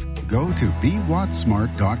save, go to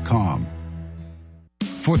BWattSmart.com.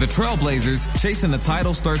 For the Trailblazers, chasing the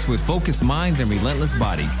title starts with focused minds and relentless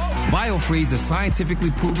bodies. BioFreeze is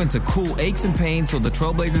scientifically proven to cool aches and pains so the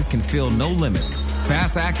Trailblazers can feel no limits.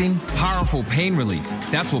 Fast acting, powerful pain relief.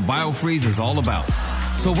 That's what BioFreeze is all about.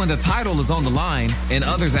 So when the title is on the line and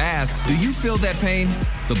others ask, do you feel that pain?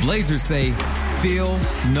 The Blazers say, feel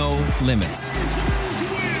no limits.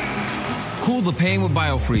 Cool the pain with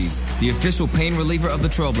BioFreeze, the official pain reliever of the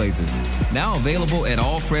Trailblazers. Now available at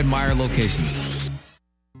all Fred Meyer locations.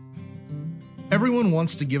 Everyone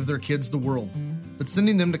wants to give their kids the world, but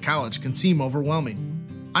sending them to college can seem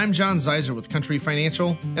overwhelming. I'm John Zeiser with Country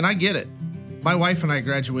Financial, and I get it. My wife and I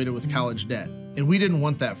graduated with college debt, and we didn't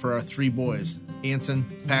want that for our 3 boys, Anson,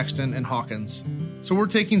 Paxton, and Hawkins. So we're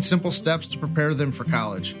taking simple steps to prepare them for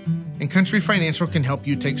college. And Country Financial can help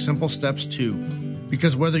you take simple steps too.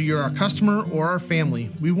 Because whether you're our customer or our family,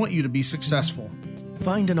 we want you to be successful.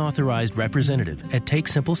 Find an authorized representative at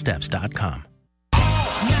TakeSimpleSteps.com.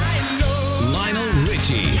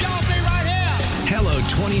 Hello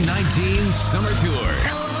 2019 Summer Tour.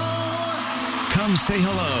 Come say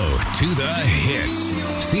hello to the hits.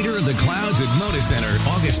 Theater of the Clouds at Moda Center,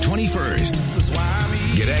 August 21st.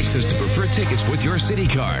 Get access to preferred tickets with your City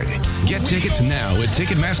Card. Get tickets now at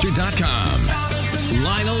Ticketmaster.com.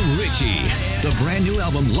 Lionel Richie. The brand new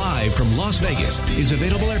album Live from Las Vegas is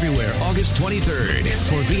available everywhere August 23rd.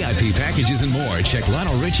 For VIP packages and more, check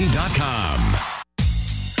LionelRichie.com.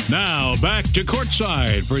 Now, back to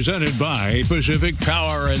Courtside, presented by Pacific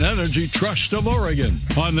Power and Energy Trust of Oregon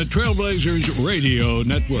on the Trailblazers Radio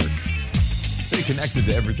Network. Stay connected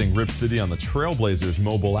to everything Rip City on the Trailblazers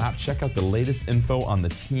mobile app. Check out the latest info on the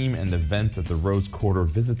team and events at the Rose Quarter.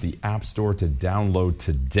 Visit the App Store to download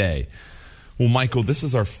today. Well, Michael, this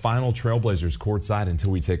is our final Trailblazers Courtside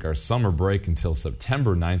until we take our summer break until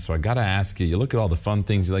September 9th. So I got to ask you, you look at all the fun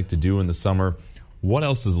things you like to do in the summer. What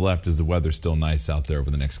else is left as the weather's still nice out there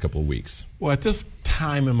over the next couple of weeks? Well, at this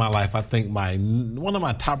time in my life, I think one of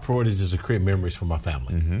my top priorities is to create memories for my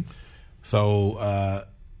family. Mm-hmm. So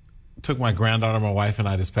took my granddaughter, my wife, and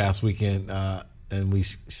I this past weekend, and we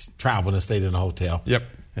traveled and stayed in a hotel. Yep.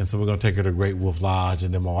 And so we're going to take her to Great Wolf Lodge,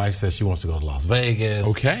 and then my wife says she wants to go to Las Vegas.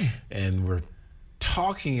 Okay. And we're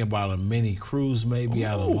talking about a mini cruise maybe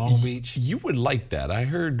out of Long Beach. You would like that. I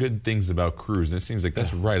heard good things about cruise, and it seems like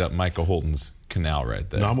that's right up Michael Holton's canal right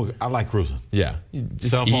there. No, I like cruising. Yeah. You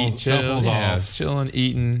just cell phones off. Chilling,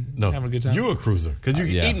 eating, having a good time. You're a cruiser because you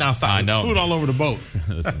eat nonstop. I know. Food all over the boat.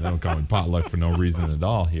 Listen, they don't call me potluck for no reason at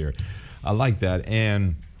all here. I like that.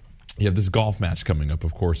 And you have this golf match coming up,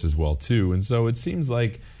 of course, as well, too. And so it seems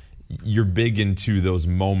like you're big into those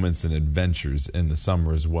moments and adventures in the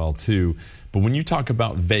summer as well, too. But when you talk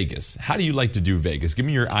about Vegas, how do you like to do Vegas? Give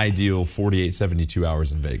me your ideal 48, 72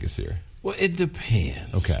 hours in Vegas here. Well, it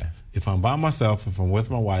depends. Okay. If I'm by myself, if I'm with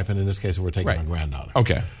my wife, and in this case, we're taking my granddaughter.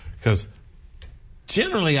 Okay. Because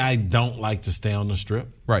generally, I don't like to stay on the Strip.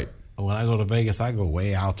 Right. When I go to Vegas, I go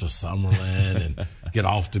way out to Summerlin and get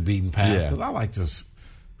off the beaten path. Because I like to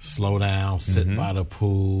slow down, sit by the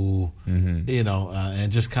pool, and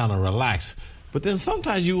just kind of relax. But then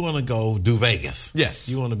sometimes you want to go do Vegas. Yes.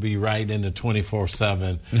 You want to be right in the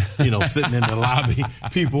 24/7, sitting in the lobby,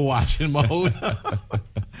 people watching mode.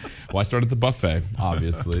 Well, I started the buffet,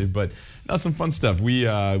 obviously, but now some fun stuff. We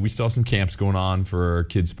still have some camps going on for our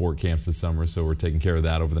kids' sport camps this summer, so we're taking care of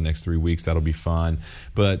that over the next 3 weeks. That'll be fun.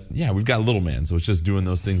 But yeah, we've got a little man, so it's just doing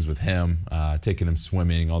those things with him, taking him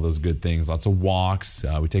swimming, all those good things. Lots of walks.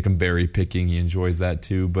 We take him berry picking. He enjoys that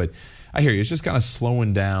too. But I hear you. It's just kind of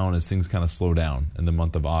slowing down as things kind of slow down in the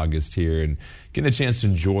month of August here, and getting a chance to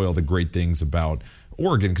enjoy all the great things about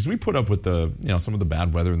Oregon, because we put up with some of the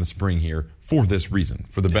bad weather in the spring here for this reason,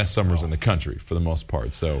 for the best summers in the country for the most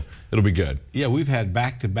part. So it'll be good. Yeah, we've had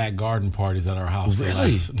back-to-back garden parties at our house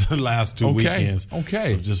really? the last 2 weekends.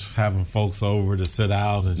 Okay. Of just having folks over to sit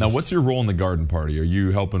out. And now, what's your role in the garden party? Are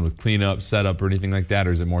you helping with cleanup, setup, or anything like that?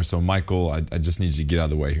 Or is it more so, Michael, I just need you to get out of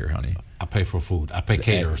the way here, honey? I pay for food. I pay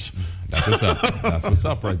caterers. That's what's up. That's what's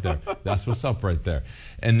up right there. That's what's up right there.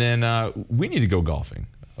 And then we need to go golfing.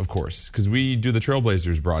 Of course, because we do the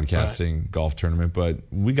Trailblazers broadcasting golf tournament, but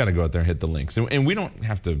we got to go out there and hit the links. And we don't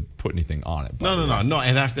have to put anything on it. No.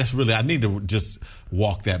 And that's really, I need to just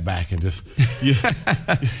walk that back and just.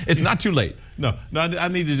 It's not too late. No, I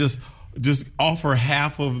need to just offer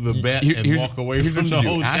half of the bet and walk away from the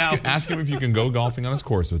whole challenge. Ask him if you can go golfing on his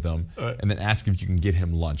course with him, and then ask him if you can get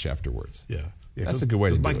him lunch afterwards. Yeah. That's a good way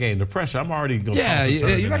to do it. My game, the pressure. I'm already going to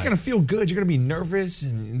you're not going to feel good. You're going to be nervous,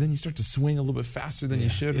 and then you start to swing a little bit faster than you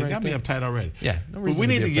should. It got me uptight already. Yeah. But we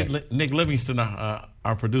need to get Nick Livingston,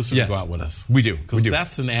 our producer, to go out with us. We do. Because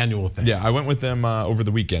that's an annual thing. Yeah, I went with them over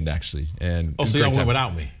the weekend, actually. So y'all went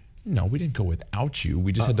without me? No, we didn't go without you.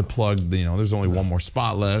 We just had to plug, there's only one more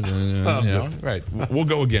spot left. Right. We'll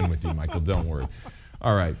go again with you, Michael. Don't worry.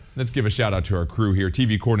 All right, let's give a shout-out to our crew here.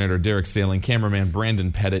 TV coordinator Derek Saling, cameraman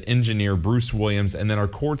Brandon Pettit, engineer Bruce Williams, and then our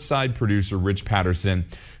courtside producer Rich Patterson,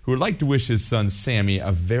 who would like to wish his son Sammy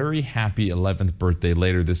a very happy 11th birthday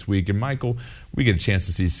later this week. And Michael, we get a chance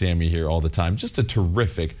to see Sammy here all the time. Just a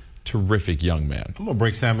terrific, terrific young man. I'm going to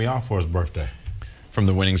break Sammy off for his birthday. From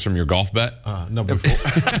the winnings from your golf bet? No, before.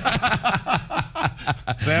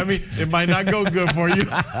 Sammy, it might not go good for you.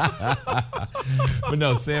 But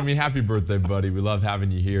no, Sammy, happy birthday, buddy. We love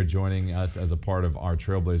having you here joining us as a part of our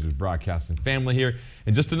Trailblazers broadcasting family here.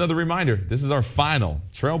 And just another reminder, this is our final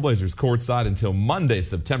Trailblazers Courtside until Monday,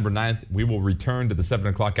 September 9th. We will return to the 7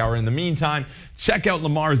 o'clock hour. In the meantime, check out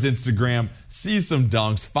Lamar's Instagram, see some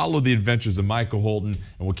dunks, follow the adventures of Michael Holton,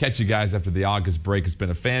 and we'll catch you guys after the August break. It's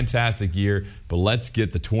been a fantastic year, but let's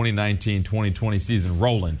get the 2019-2020 season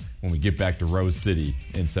rolling when we get back to Rose City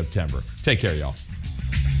in September. Take care, y'all.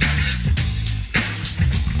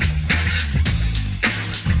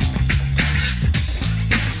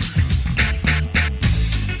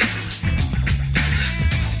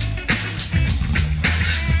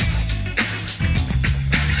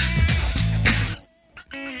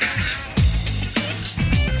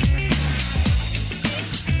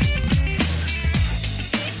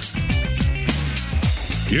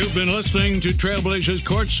 You've been listening to Trailblazers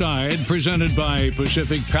Courtside, presented by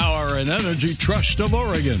Pacific Power and Energy Trust of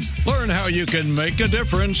Oregon. Learn how you can make a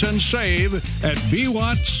difference and save at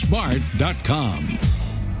BWattSmart.com.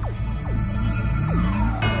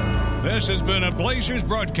 This has been a Blazers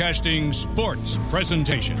Broadcasting sports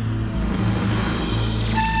presentation.